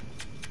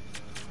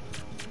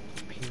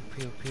 Pew,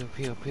 pew, pew,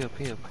 pew, pew,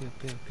 pew, pew,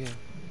 pew, pew.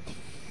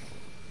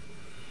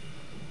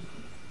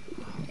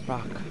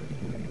 Rock.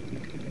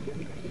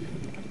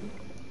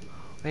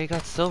 I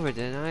got silver,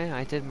 didn't I?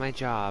 I did my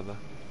job.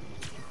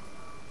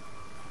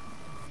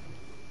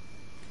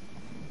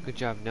 Good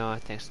job, Noah.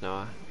 Thanks,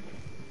 Noah.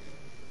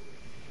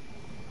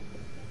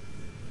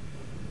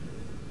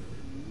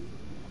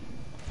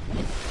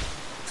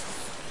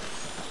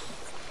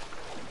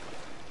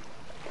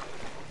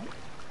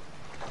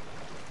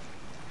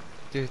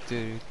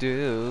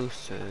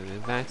 Sending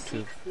back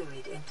to.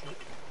 Fluid intake.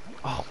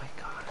 Oh my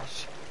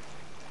gosh.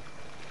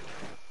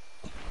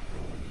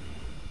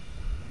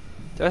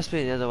 There must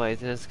be another way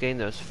to just gain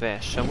those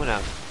fish. I'm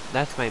gonna.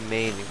 That's my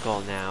main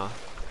goal now.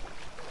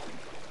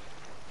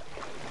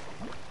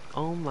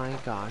 Oh my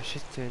gosh,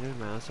 it's 200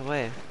 miles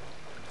away.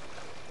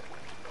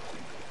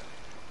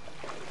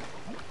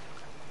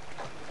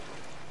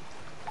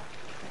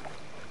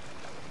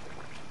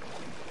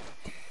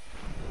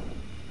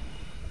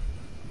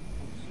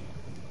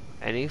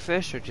 Any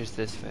fish or just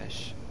this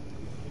fish?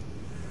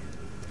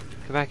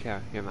 Come back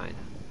here, you're mine.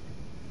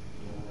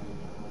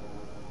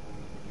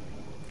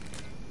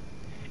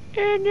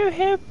 And you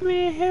help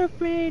me,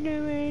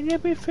 no way,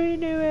 let me free,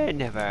 no way,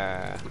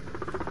 never.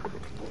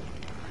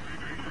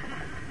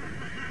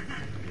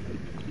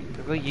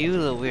 What about you,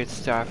 little weird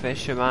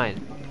starfish? You're mine.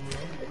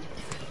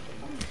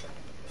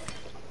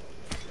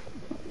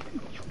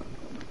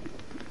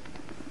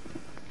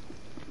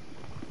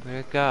 Where'd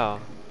it go?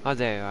 Oh,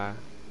 there you are.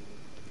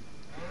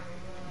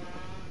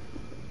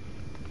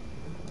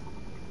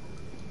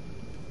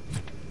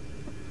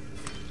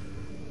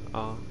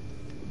 Oh.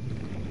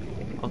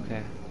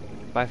 Okay.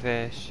 Bye,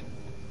 fish.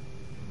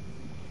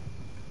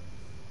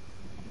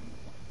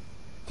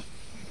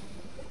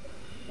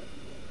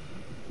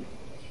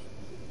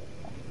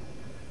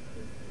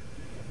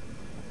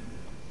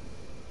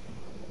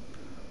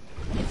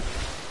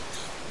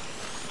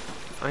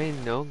 I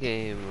know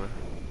game.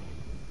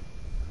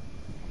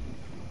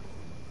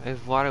 I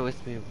have water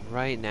with me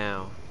right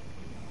now.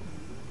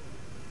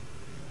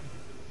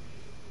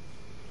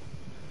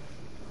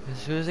 As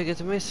soon as I get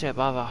to my ship,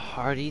 I'll have a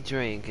hearty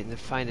drink and to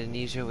find an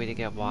easier way to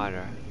get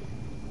water.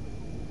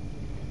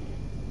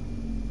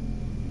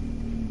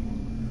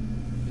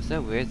 What's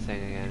that weird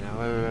thing again?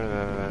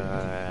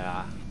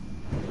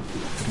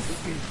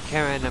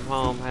 Karen, I'm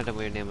home. Had a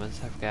weird name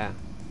once, I forgot.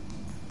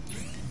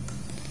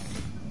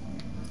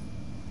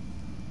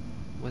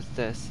 What's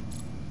this?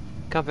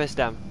 Compass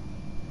dumb.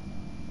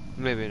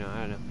 Maybe not, I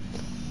don't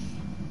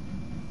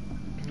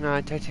know.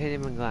 No,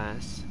 titanium and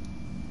glass.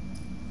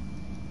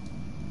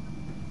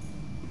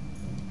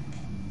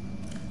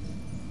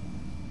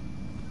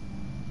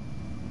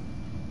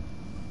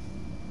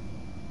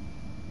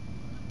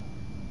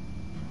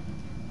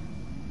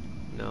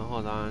 No,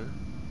 hold on.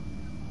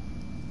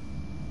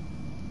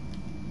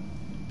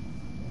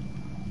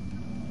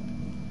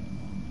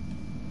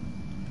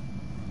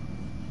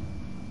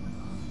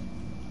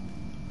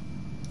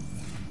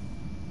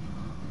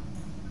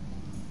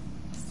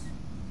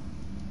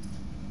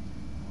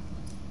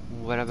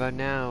 What about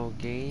now?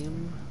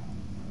 Game?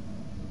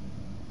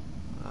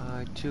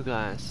 2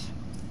 glass.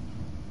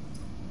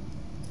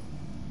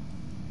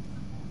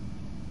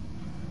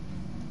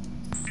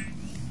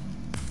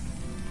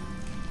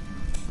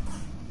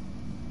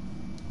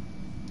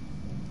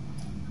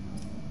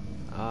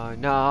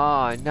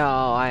 No,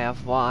 no, I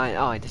have 1.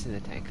 Oh, I just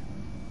need the tank.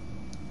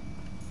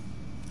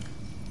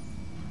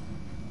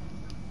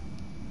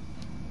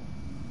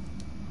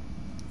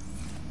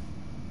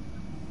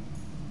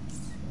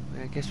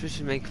 I guess we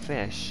should make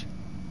fish.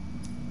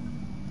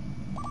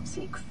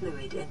 Seek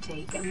fluid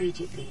intake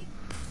immediately.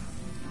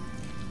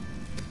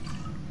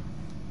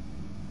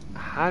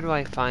 How do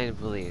I find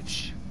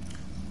bleach?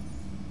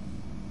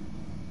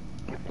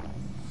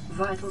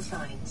 Vital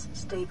signs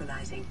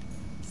stabilizing.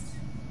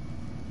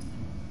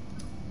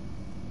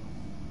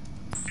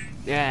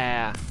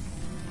 Yeah.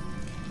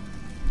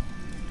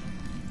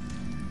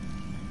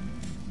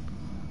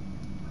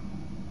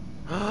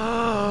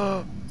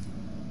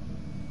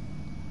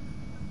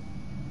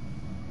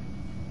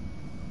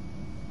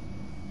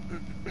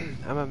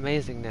 I'm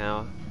amazing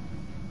now.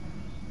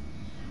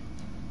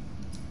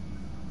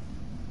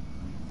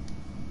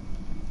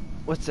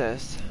 What's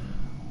this?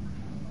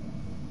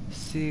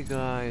 Sea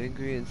guide,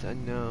 ingredients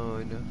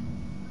unknown.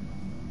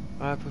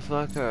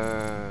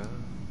 Reflector.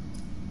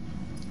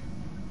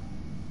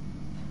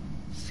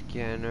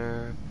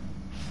 Scanner.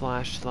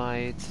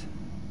 Flashlight.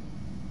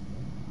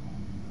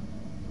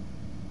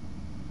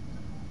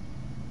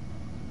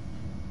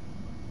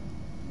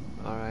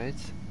 Alright.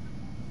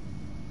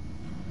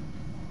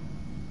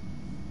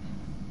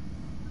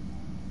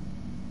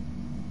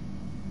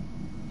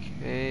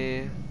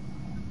 Okay.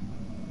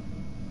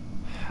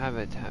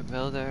 Habitat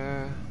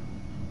builder.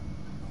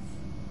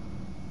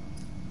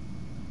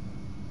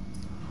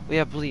 We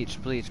have bleach.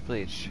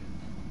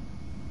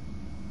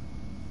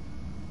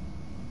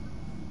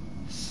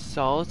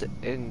 Salt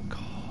and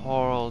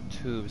coral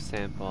tube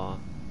sample.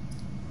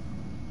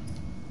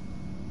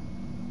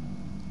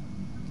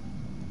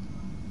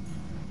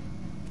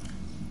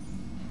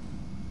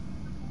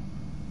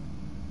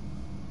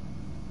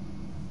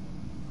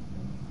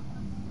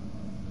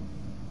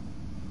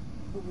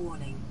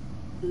 Warning.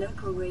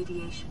 Local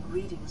radiation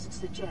readings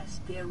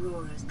suggest the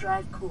Aurora's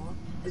drive core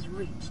has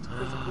reached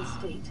critical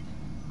state.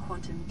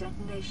 Quantum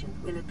detonation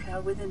will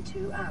occur within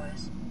 2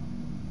 hours.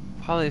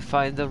 Probably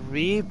find the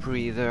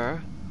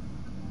rebreather,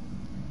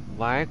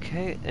 wire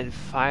kit, and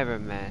fiber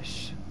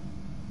mesh.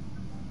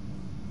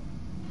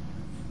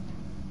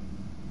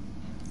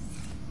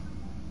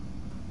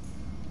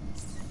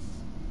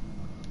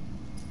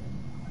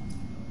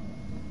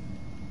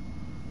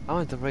 I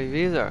want the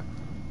rebreather.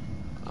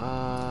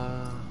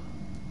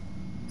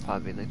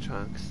 Probably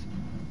electronics.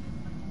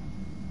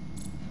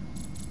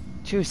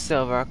 2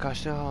 silver.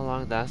 Gosh, you know how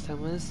long last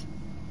time was?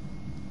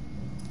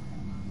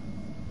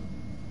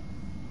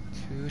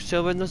 2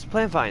 silver in those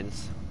plant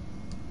vines.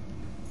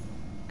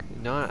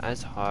 Not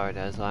as hard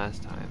as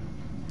last time.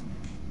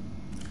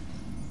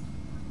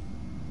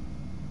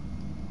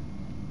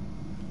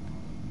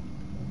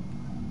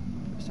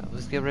 So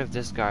let's get rid of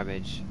this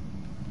garbage.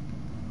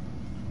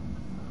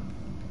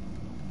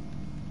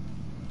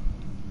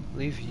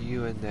 Leave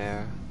you in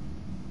there.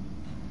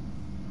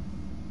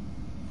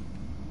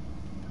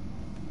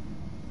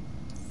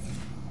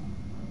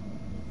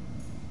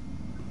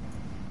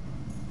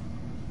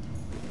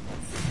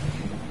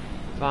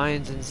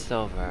 Vines and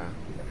silver.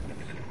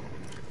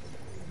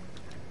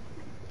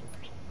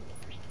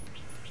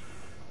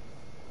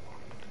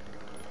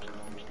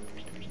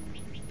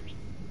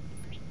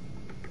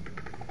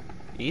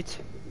 Eat?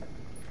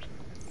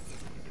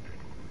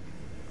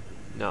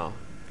 No.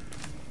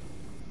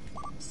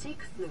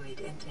 Seek fluid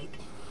intake.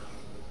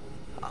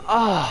 Oh,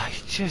 I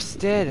just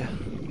did.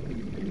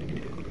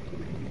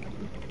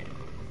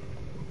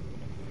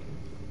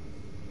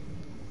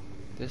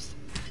 This.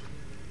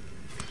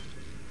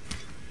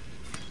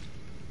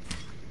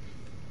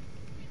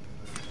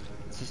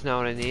 This is not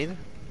what I need.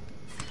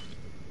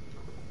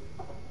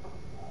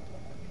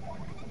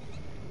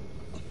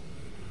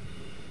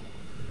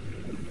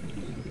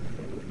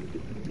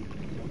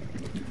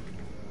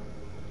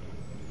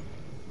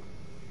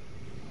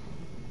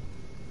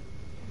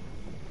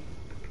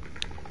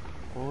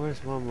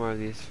 Where's one more of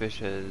these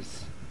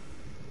fishes?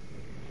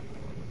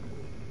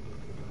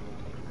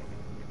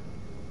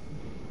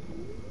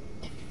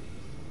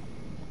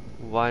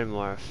 One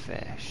more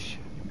fish.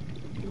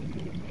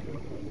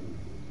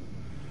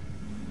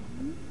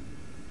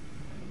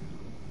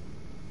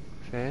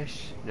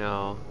 Fish?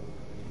 No.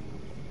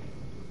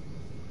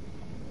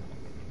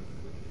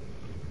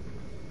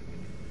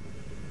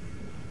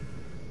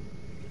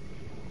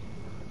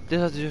 This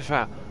will do for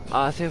now.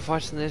 Thank you for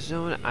watching this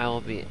zone. I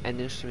will be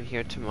ending stream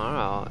here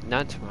tomorrow.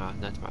 Not tomorrow.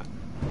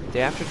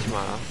 Day after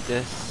tomorrow.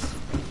 This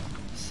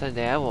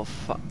Sunday I will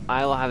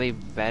have a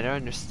better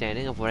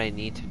understanding of what I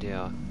need to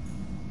do.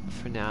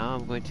 For now,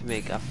 I'm going to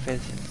make a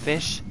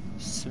fish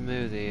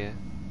smoothie.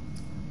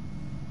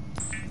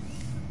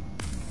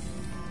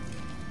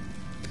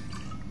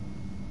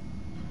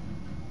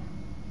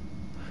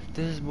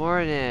 There's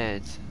more in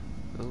it.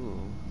 Ooh.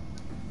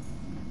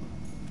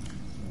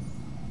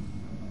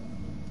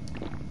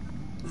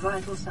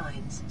 Vital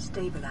signs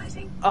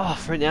stabilizing. Oh,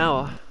 for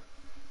now.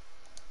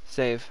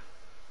 Save.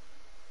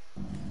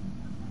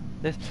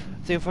 So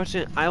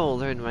unfortunately, I will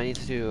learn what I need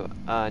to do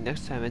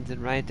next time and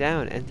then write it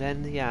down. And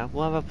then, yeah,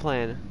 we'll have a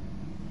plan.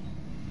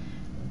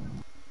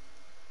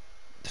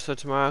 So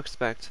tomorrow,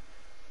 expect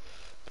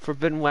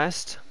Forbidden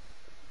West.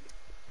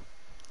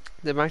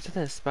 Then back to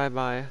this.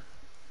 Bye-bye.